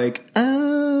was like,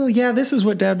 oh, yeah, this is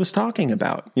what Dad was talking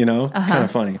about, kind of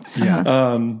funny.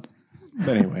 Yeah.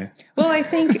 But anyway. Well, I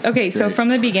think, okay, so from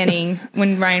the beginning,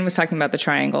 when Ryan was talking about the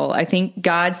triangle, I think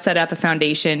God set up a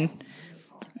foundation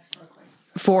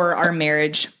for our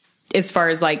marriage as far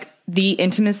as like the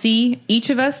intimacy. Each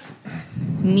of us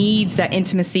needs that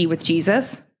intimacy with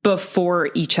Jesus before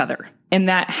each other. And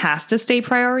that has to stay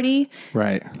priority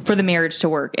for the marriage to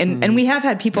work. And we have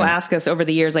had people ask us over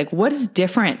the years, like, what is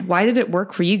different? Why did it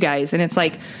work for you guys? And it's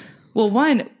like, well,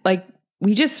 one, like,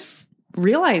 we just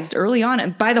realized early on,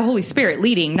 and by the Holy Spirit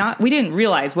leading, we didn't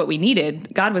realize what we needed.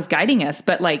 God was guiding us,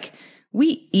 but like,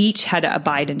 we each had to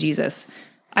abide in Jesus.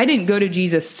 I didn't go to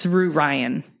Jesus through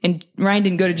Ryan, and Ryan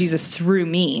didn't go to Jesus through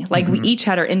me. Like, we each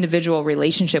had our individual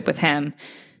relationship with him.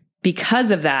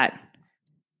 Because of that,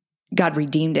 God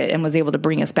redeemed it and was able to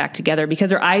bring us back together,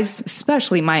 because our eyes,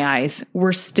 especially my eyes,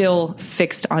 were still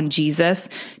fixed on Jesus,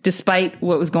 despite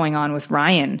what was going on with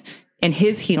Ryan and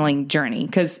his healing journey.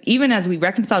 Because even as we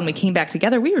reconciled and we came back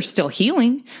together, we were still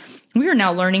healing. We were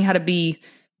now learning how to be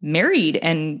married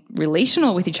and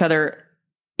relational with each other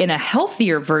in a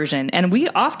healthier version. And we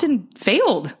often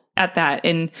failed at that.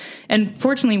 And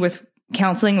fortunately, with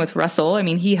counseling with Russell, I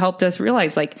mean, he helped us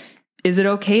realize, like, is it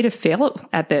okay to fail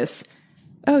at this?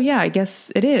 Oh yeah, I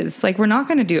guess it is. Like, we're not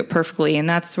going to do it perfectly. And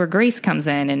that's where grace comes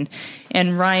in.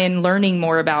 And Ryan learning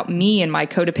more about me and my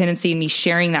codependency and me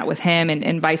sharing that with him,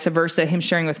 and vice versa, him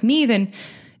sharing with me,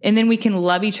 and then we can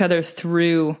love each other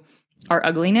through our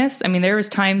ugliness. I mean, there was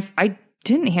times I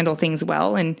didn't handle things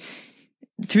well, and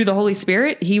through the Holy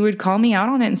Spirit, he would call me out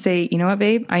on it and say, you know what,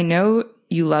 babe, I know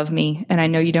you love me and I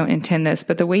know you don't intend this,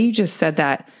 but the way you just said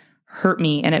that hurt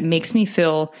me and it makes me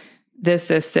feel this,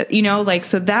 that, you know, like,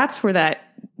 so that's where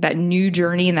that new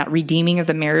journey and that redeeming of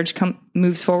the marriage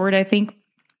moves forward, I think.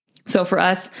 So for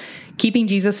us, keeping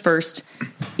Jesus first,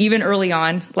 even early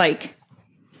on, like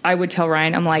I would tell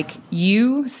Ryan, I'm like,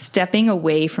 you stepping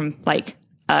away from like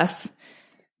us,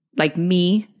 like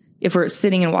me, if we're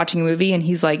sitting and watching a movie and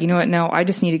he's like, you know what? No, I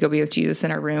just need to go be with Jesus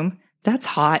in our room. That's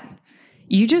hot.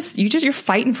 You're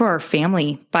fighting for our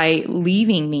family by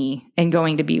leaving me and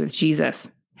going to be with Jesus.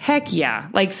 Heck yeah.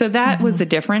 Like, so that was the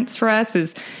difference for us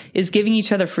is giving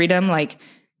each other freedom. Like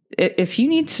if you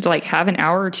need to like have an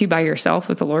hour or two by yourself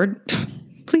with the Lord,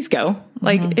 please go.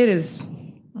 Like it is,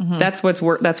 that's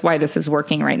why this is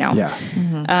working right now.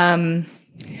 Yeah.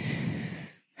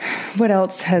 What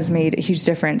else has made a huge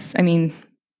difference? I mean,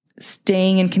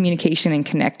 staying in communication and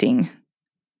connecting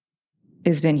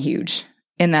has been huge.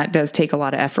 And that does take a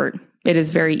lot of effort. It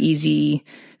is very easy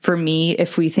for me.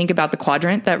 If we think about the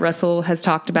quadrant that Russell has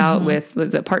talked about with,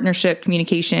 was it partnership,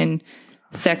 communication,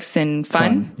 sex, and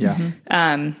fun?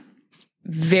 Yeah.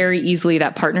 Very easily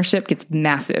that partnership gets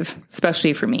massive,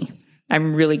 especially for me.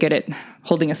 I'm really good at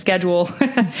holding a schedule,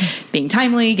 being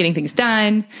timely, getting things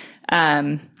done.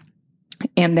 And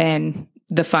then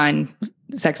the fun,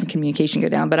 sex and communication go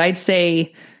down. But I'd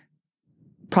say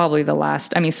probably the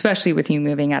last, I mean, especially with you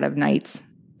moving out of nights,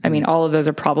 I mean, all of those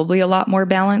are probably a lot more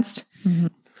balanced.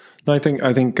 I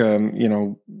think, you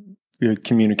know, your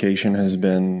communication has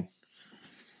been,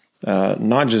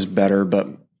 not just better,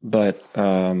 but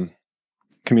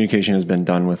communication has been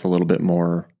done with a little bit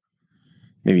more,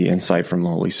 maybe insight from the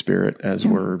Holy Spirit as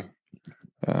we're,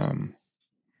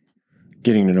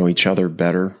 getting to know each other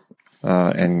better,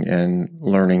 and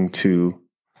learning to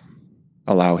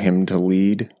allow him to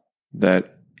lead.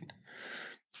 That,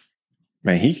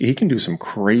 man, he can do some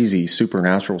crazy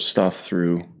supernatural stuff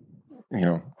through, you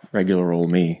know, regular old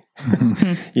me,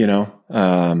 you know,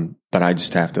 but I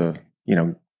just have to, you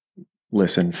know,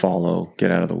 listen, follow,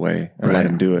 get out of the way and let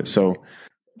him do it. So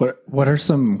what are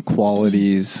some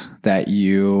qualities that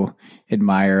you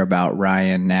admire about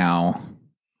Ryan now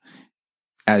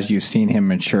as you've seen him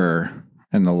mature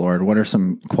in the Lord? What are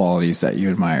some qualities that you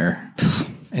admire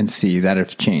and see that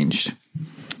have changed?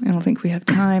 I don't think we have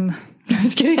time. I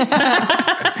was kidding.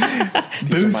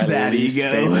 These are my least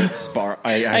favorite spar.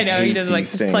 I know he does like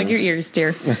just plug your ears,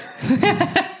 dear.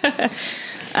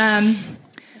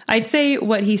 I'd say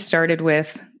what he started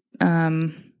with,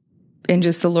 and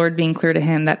just the Lord being clear to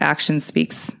him that action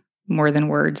speaks more than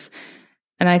words,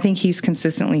 and I think he's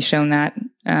consistently shown that.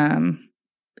 And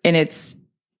it's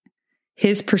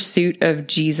his pursuit of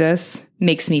Jesus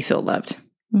makes me feel loved,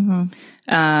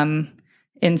 and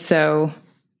so.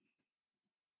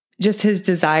 Just his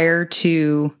desire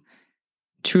to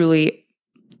truly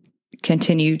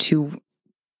continue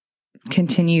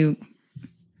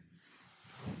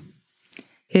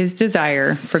his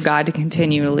desire for God to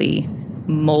continually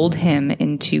mold him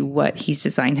into what he's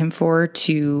designed him for,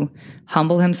 to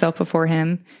humble himself before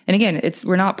him. And again,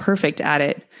 we're not perfect at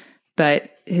it, but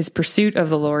his pursuit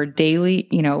of the Lord daily,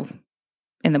 you know,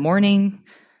 in the morning,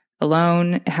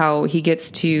 alone, how he gets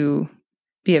to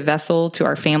be a vessel to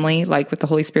our family, like with the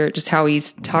Holy Spirit, just how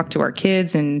he's talked to our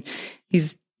kids, and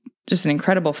he's just an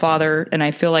incredible father. And I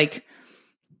feel like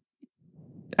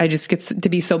I just get to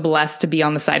be so blessed to be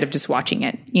on the side of just watching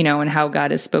it, you know, and how God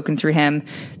has spoken through him,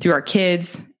 through our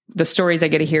kids, the stories I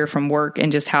get to hear from work,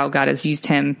 and just how God has used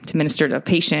him to minister to a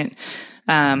patient.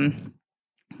 And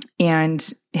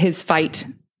his fight,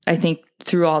 I think,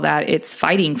 through all that, it's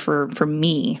fighting for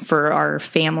me, for our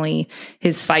family,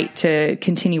 his fight to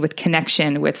continue with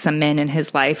connection with some men in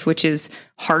his life, which is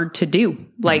hard to do.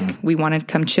 Like we want to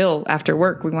come chill after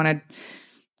work. We want to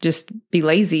just be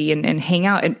lazy and hang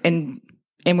out and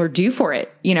we're due for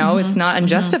it. You know, it's not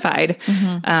unjustified.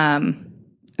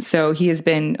 So he has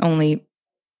been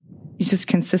he's just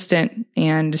consistent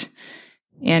and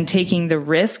taking the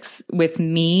risks with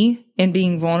me and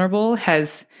being vulnerable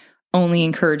has only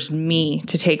encouraged me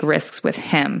to take risks with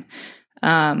him.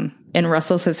 And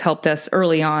Russell's has helped us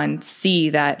early on see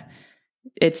that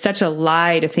it's such a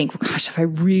lie to think, well, gosh, if I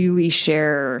really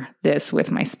share this with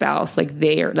my spouse, like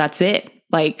that's it.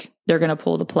 Like they're going to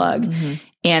pull the plug.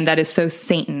 And that is so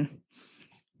Satan.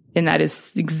 And that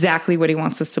is exactly what he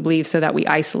wants us to believe, so that we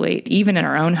isolate, even in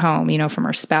our own home, you know, from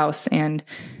our spouse. And,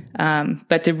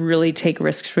 but to really take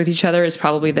risks with each other is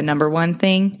probably the number one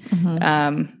thing.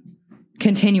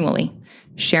 Continually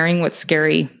sharing what's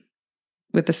scary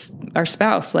with our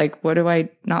spouse. Like, what do I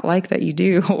not like that you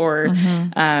do? Or,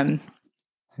 I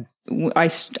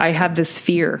have this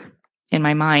fear in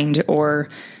my mind, or,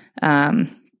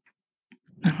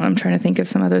 I'm trying to think of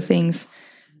some other things,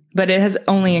 but it has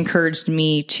only encouraged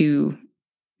me to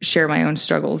share my own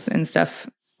struggles and stuff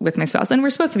with my spouse. And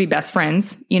we're supposed to be best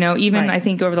friends, even I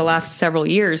think over the last several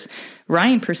years,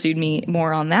 Ryan pursued me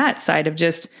more on that side of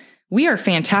just, we are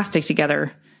fantastic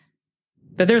together,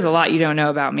 but there's a lot you don't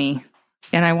know about me,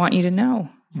 and I want you to know,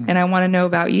 and I want to know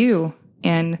about you.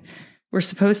 And we're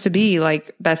supposed to be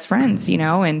like best friends,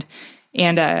 and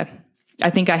I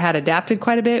think I had adapted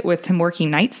quite a bit with him working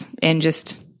nights and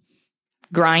just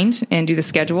grind and do the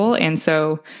schedule. And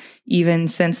so even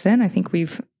since then, I think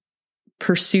we've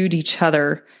pursued each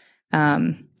other,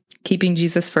 keeping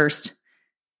Jesus first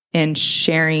and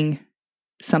sharing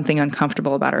something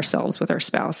uncomfortable about ourselves with our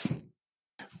spouse.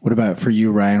 What about for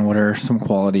you, Ryan? What are some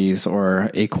qualities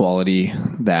or a quality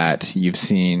that you've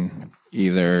seen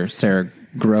either Sarah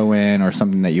grow in or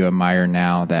something that you admire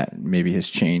now that maybe has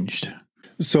changed?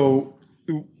 So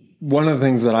one of the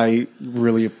things that I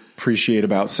really appreciate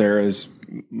about Sarah is,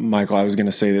 Michael, I was going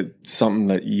to say that something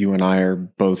that you and I are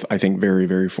both, I think, very,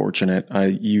 very fortunate.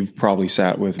 You've probably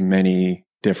sat with many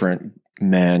different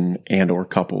men and or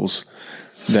couples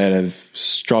that have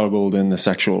struggled in the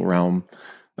sexual realm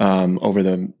over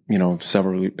the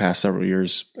past several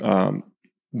years.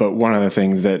 But one of the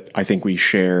things that I think we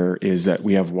share is that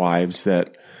we have wives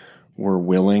that were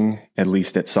willing, at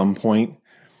least at some point,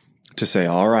 to say,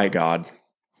 all right, God,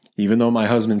 even though my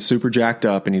husband's super jacked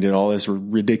up and he did all this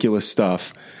ridiculous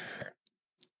stuff,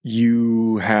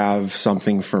 you have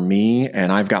something for me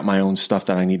and I've got my own stuff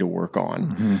that I need to work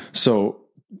on. Mm-hmm. So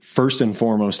first and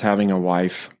foremost, having a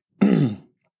wife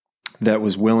that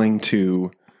was willing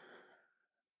to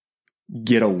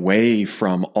get away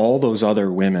from all those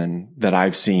other women that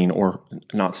I've seen, or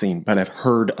not seen, but I've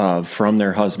heard of from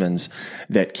their husbands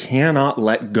that cannot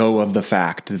let go of the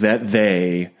fact that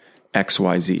they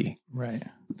XYZ. Right.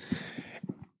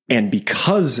 And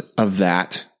because of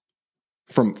that,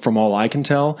 from all I can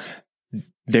tell,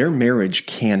 their marriage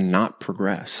cannot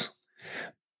progress.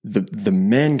 The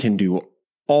men can do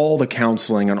all the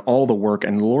counseling and all the work,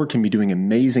 and the Lord can be doing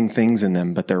amazing things in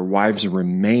them, but their wives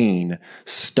remain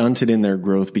stunted in their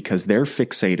growth because they're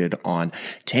fixated on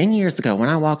 10 years ago when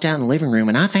I walked out in the living room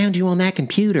and I found you on that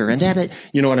computer and that,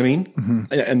 you know what I mean?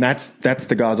 Mm-hmm. And that's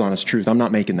the God's honest truth. I'm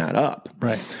not making that up.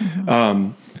 Right.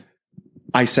 Mm-hmm.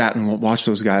 I sat and watched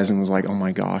those guys and was like, oh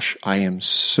my gosh, I am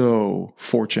so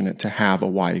fortunate to have a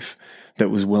wife that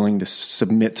was willing to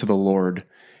submit to the Lord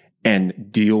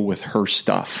and deal with her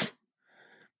stuff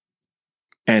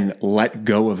and let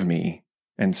go of me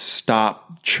and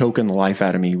stop choking the life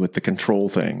out of me with the control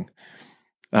thing,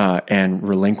 and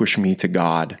relinquish me to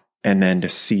God, and then to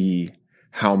see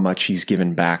how much He's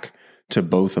given back to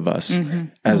both of us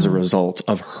as a result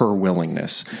of her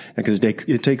willingness. Because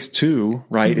it takes two,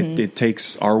 right? Mm-hmm. It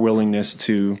takes our willingness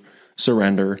to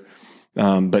surrender.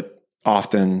 But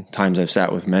oftentimes I've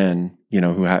sat with men,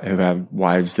 who have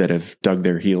wives that have dug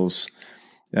their heels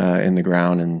in the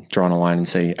ground and drawn a line and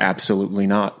say, absolutely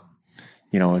not.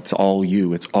 It's all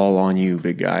you. It's all on you,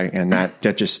 big guy. And that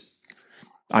just,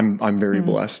 I'm very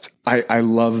blessed. I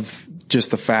love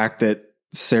just the fact that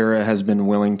Sarah has been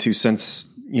willing to,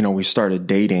 since we started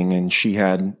dating, and she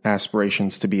had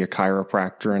aspirations to be a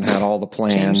chiropractor and had all the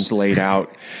plans laid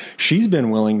out. She's been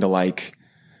willing to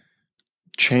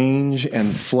change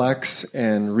and flex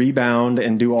and rebound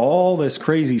and do all this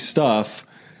crazy stuff.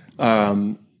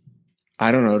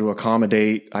 I don't know, to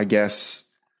accommodate, I guess.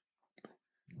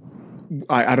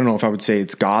 I don't know if I would say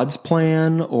it's God's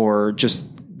plan or just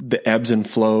the ebbs and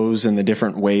flows and the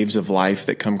different waves of life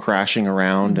that come crashing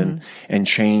around and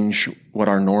change what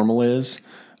our normal is.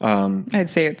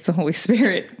 I'd say it's the Holy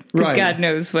Spirit, because God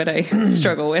knows what I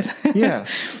struggle with. Yeah.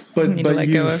 But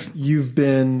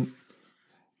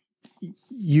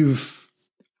you've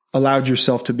allowed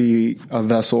yourself to be a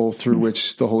vessel through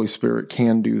which the Holy Spirit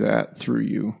can do that through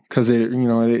you. Cause it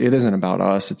isn't about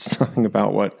us. It's nothing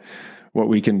about what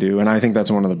we can do. And I think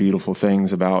that's one of the beautiful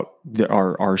things about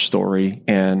our story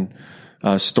and,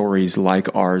 stories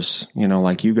like ours,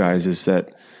 like you guys, is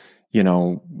that,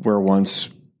 where once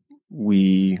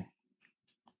we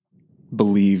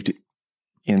believed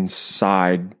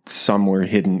inside somewhere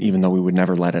hidden, even though we would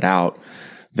never let it out,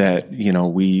 that,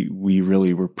 we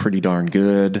really were pretty darn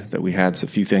good, that we had a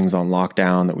few things on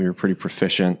lockdown, that we were pretty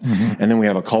proficient. Mm-hmm. And then we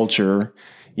have a culture,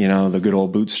 the good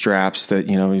old bootstraps that,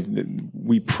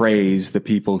 we praise the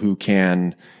people who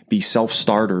can be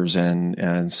self-starters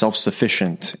and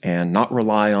self-sufficient and not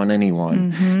rely on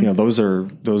anyone. Mm-hmm. Those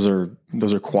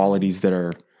are qualities that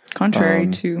are contrary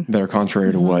to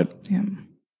what,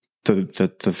 to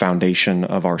the foundation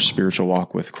of our spiritual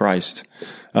walk with Christ.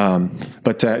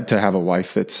 But to have a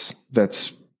wife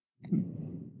that's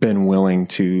been willing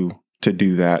to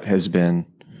do that has been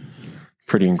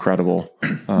pretty incredible.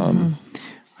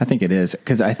 I think it is,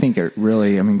 because I think it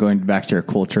really, I mean, going back to your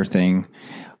culture thing,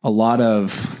 a lot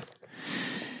of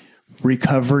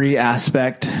recovery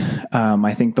aspect,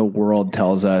 I think the world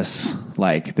tells us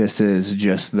like this is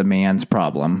just the man's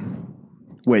problem,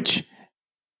 which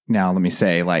now let me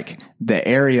say, like the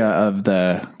area of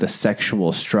the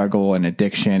sexual struggle and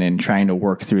addiction and trying to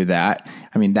work through that,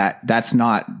 I mean, that's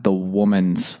not the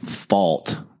woman's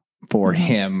fault for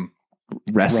him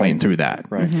wrestling through that.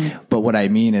 Right. But what I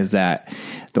mean is that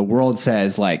the world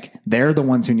says like they're the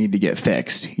ones who need to get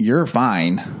fixed. You're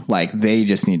fine. Like they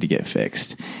just need to get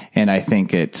fixed. And I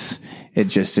think it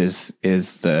just is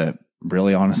the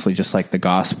really honestly just like the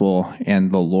gospel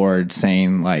and the Lord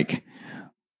saying like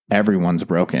everyone's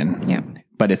broken. Yeah.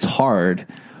 But it's hard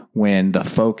when the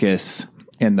focus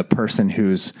and the person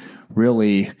who's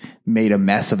really made a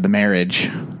mess of the marriage,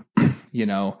 you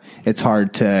know, it's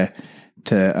hard to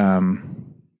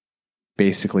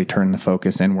basically turn the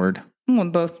focus inward. Well,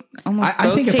 both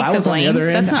I think take if I was the on blame. the other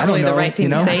end, That's not I don't really know, the right thing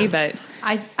to say, but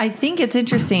I think it's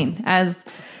interesting as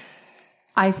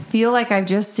I feel like I've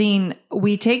just seen,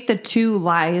 we take the two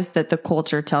lies that the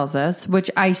culture tells us, which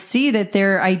I see that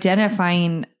they're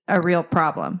identifying a real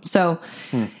problem. So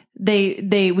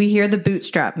we hear the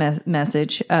bootstrap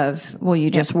message of, well, you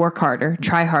just work harder,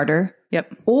 try harder.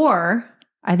 Yep. Or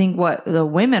I think what the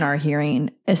women are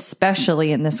hearing,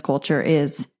 especially in this culture,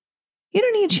 is you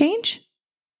don't need change.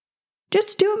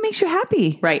 Just do what makes you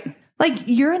happy. Right. Like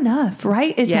you're enough,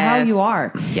 right? Is how you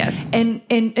are. Yes.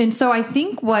 And so I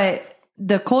think what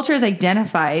the culture has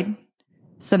identified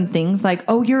some things like,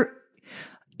 oh,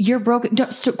 you're broken.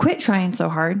 Quit trying so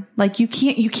hard. Like you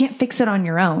can't fix it on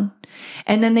your own.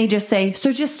 And then they just say,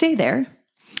 so just stay there.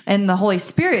 And the Holy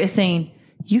Spirit is saying,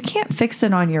 you can't fix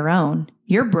it on your own.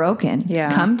 You're broken.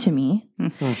 Yeah. Come to me.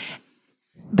 Mm-hmm.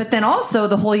 But then also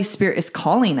the Holy Spirit is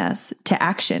calling us to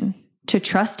action, to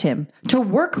trust him, to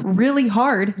work really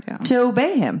hard to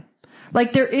obey him.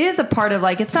 Like there is a part of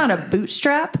like, it's not a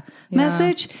bootstrap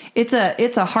message. It's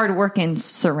a hard work in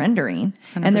surrendering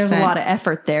 100%. And there's a lot of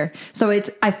effort there. So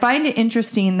I find it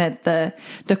interesting that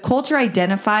the culture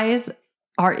identifies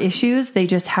our issues. They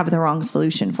just have the wrong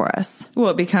solution for us. Well,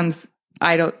 it becomes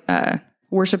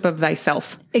worship of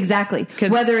thyself. Exactly.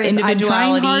 Whether it's I'm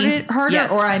trying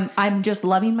harder or I'm just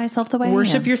loving myself the way I am.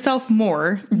 Worship yourself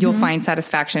more, you'll find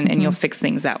satisfaction and you'll fix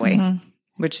things that way,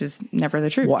 which is never the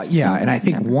truth. Well, yeah. And I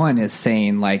think one is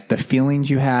saying like the feelings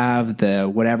you have, the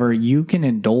whatever, you can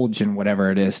indulge in whatever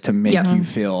it is to make you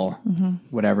feel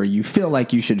whatever you feel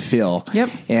like you should feel. Yep.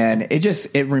 And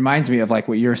it reminds me of like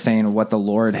what you're saying, of what the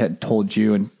Lord had told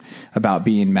you and about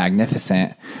being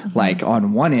magnificent. Like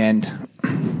on one end,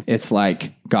 it's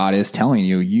like God is telling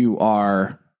you, you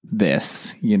are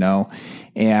this, you know,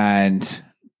 and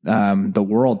the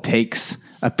world takes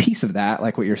a piece of that,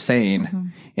 like what you're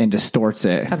saying, and distorts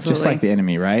it. Absolutely. Just like the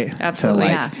enemy, right? Absolutely.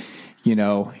 To like, you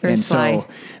know, Very and sly. so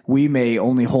we may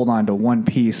only hold on to one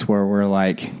piece where we're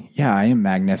like, yeah, I am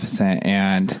magnificent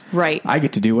and I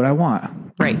get to do what I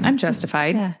want. Right. I'm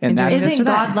justified. Yeah. And that's isn't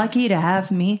God lucky to have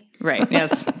me? Right.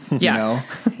 Yes. Yeah. You know?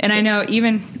 And I know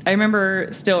I remember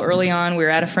still early on, we were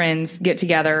at a friend's get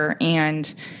together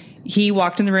and he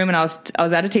walked in the room and I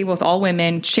was at a table with all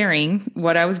women sharing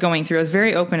what I was going through. I was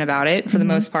very open about it for the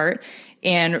most part.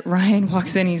 And Ryan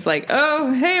walks in, he's like,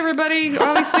 oh, hey, everybody.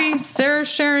 Obviously, Sarah's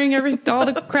sharing all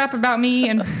the crap about me.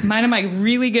 And mine and my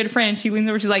really good friend, she leans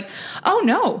over, she's like, oh,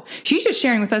 no, she's just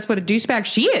sharing with us what a douchebag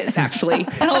she is, actually.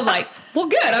 And I was like, well,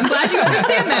 good. I'm glad you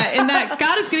understand that and that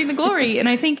God is getting the glory. And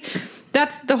I think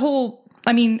that's the whole,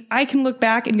 I mean, I can look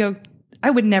back and go, I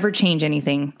would never change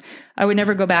anything. I would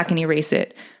never go back and erase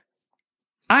it.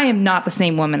 I am not the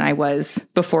same woman I was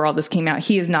before all this came out.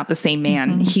 He is not the same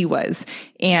man he was.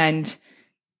 And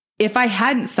if I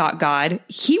hadn't sought God,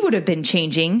 he would have been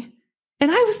changing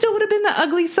and I still would have been the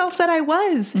ugly self that I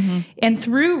was. And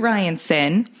through Ryan's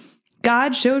sin,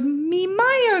 God showed me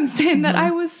my own sin that I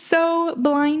was so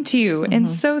blind to and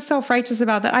so self-righteous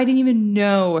about that I didn't even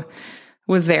know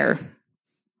was there.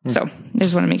 So I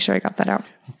just want to make sure I got that out.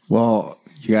 Well,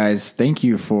 you guys, thank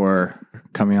you for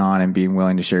coming on and being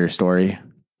willing to share your story.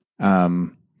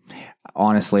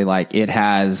 Honestly, like it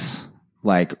has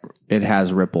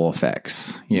ripple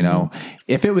effects, you know,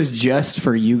 if it was just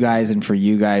for you guys and for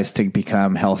you guys to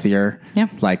become healthier,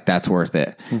 like that's worth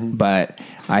it. But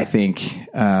I think,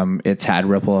 it's had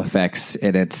ripple effects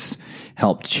and it's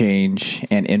helped change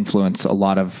and influence a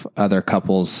lot of other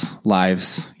couples'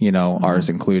 lives, you know, ours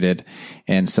included.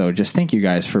 And so just thank you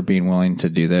guys for being willing to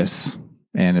do this.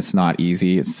 And it's not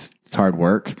easy. It's hard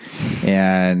work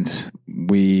and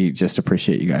we just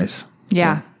appreciate you guys.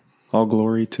 Yeah. all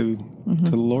glory to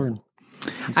the Lord.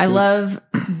 I love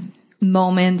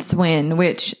moments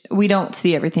which we don't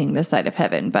see everything this side of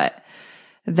heaven, but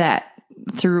that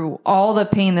through all the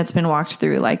pain that's been walked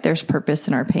through, like there's purpose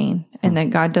in our pain, and that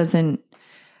God doesn't,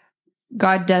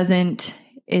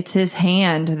 it's his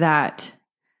hand that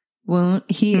wound.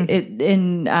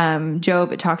 In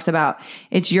Job, it talks about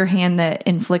it's your hand that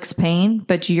inflicts pain,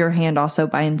 but your hand also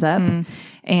binds up.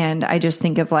 And I just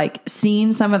think of like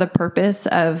seeing some of the purpose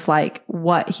of like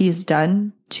what he's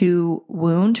done to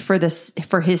wound for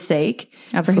his sake,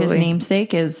 for his name's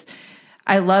sake is,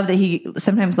 I love that he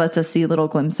sometimes lets us see little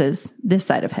glimpses this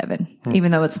side of heaven,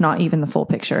 even though it's not even the full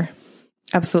picture.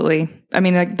 Absolutely. I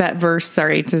mean, like that verse,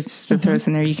 sorry, just to throw this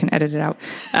in there, you can edit it out.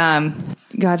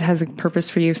 God has a purpose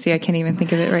for you. See, I can't even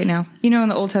think of it right now. You know, in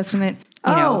the Old Testament,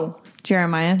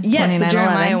 Jeremiah. Yes, the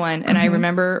Jeremiah one. And I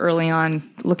remember early on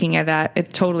looking at that,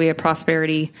 it's totally a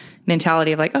prosperity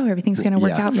mentality of like, oh, everything's going to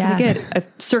work out for the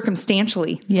good,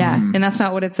 circumstantially. Yeah. And that's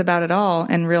not what it's about at all.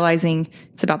 And realizing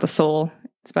it's about the soul,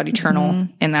 it's about eternal.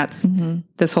 And that's,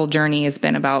 this whole journey has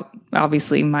been about,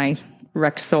 obviously, my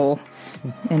wrecked soul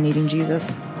and needing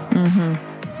Jesus.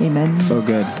 Amen. So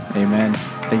good. Amen.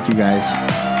 Thank you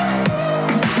guys.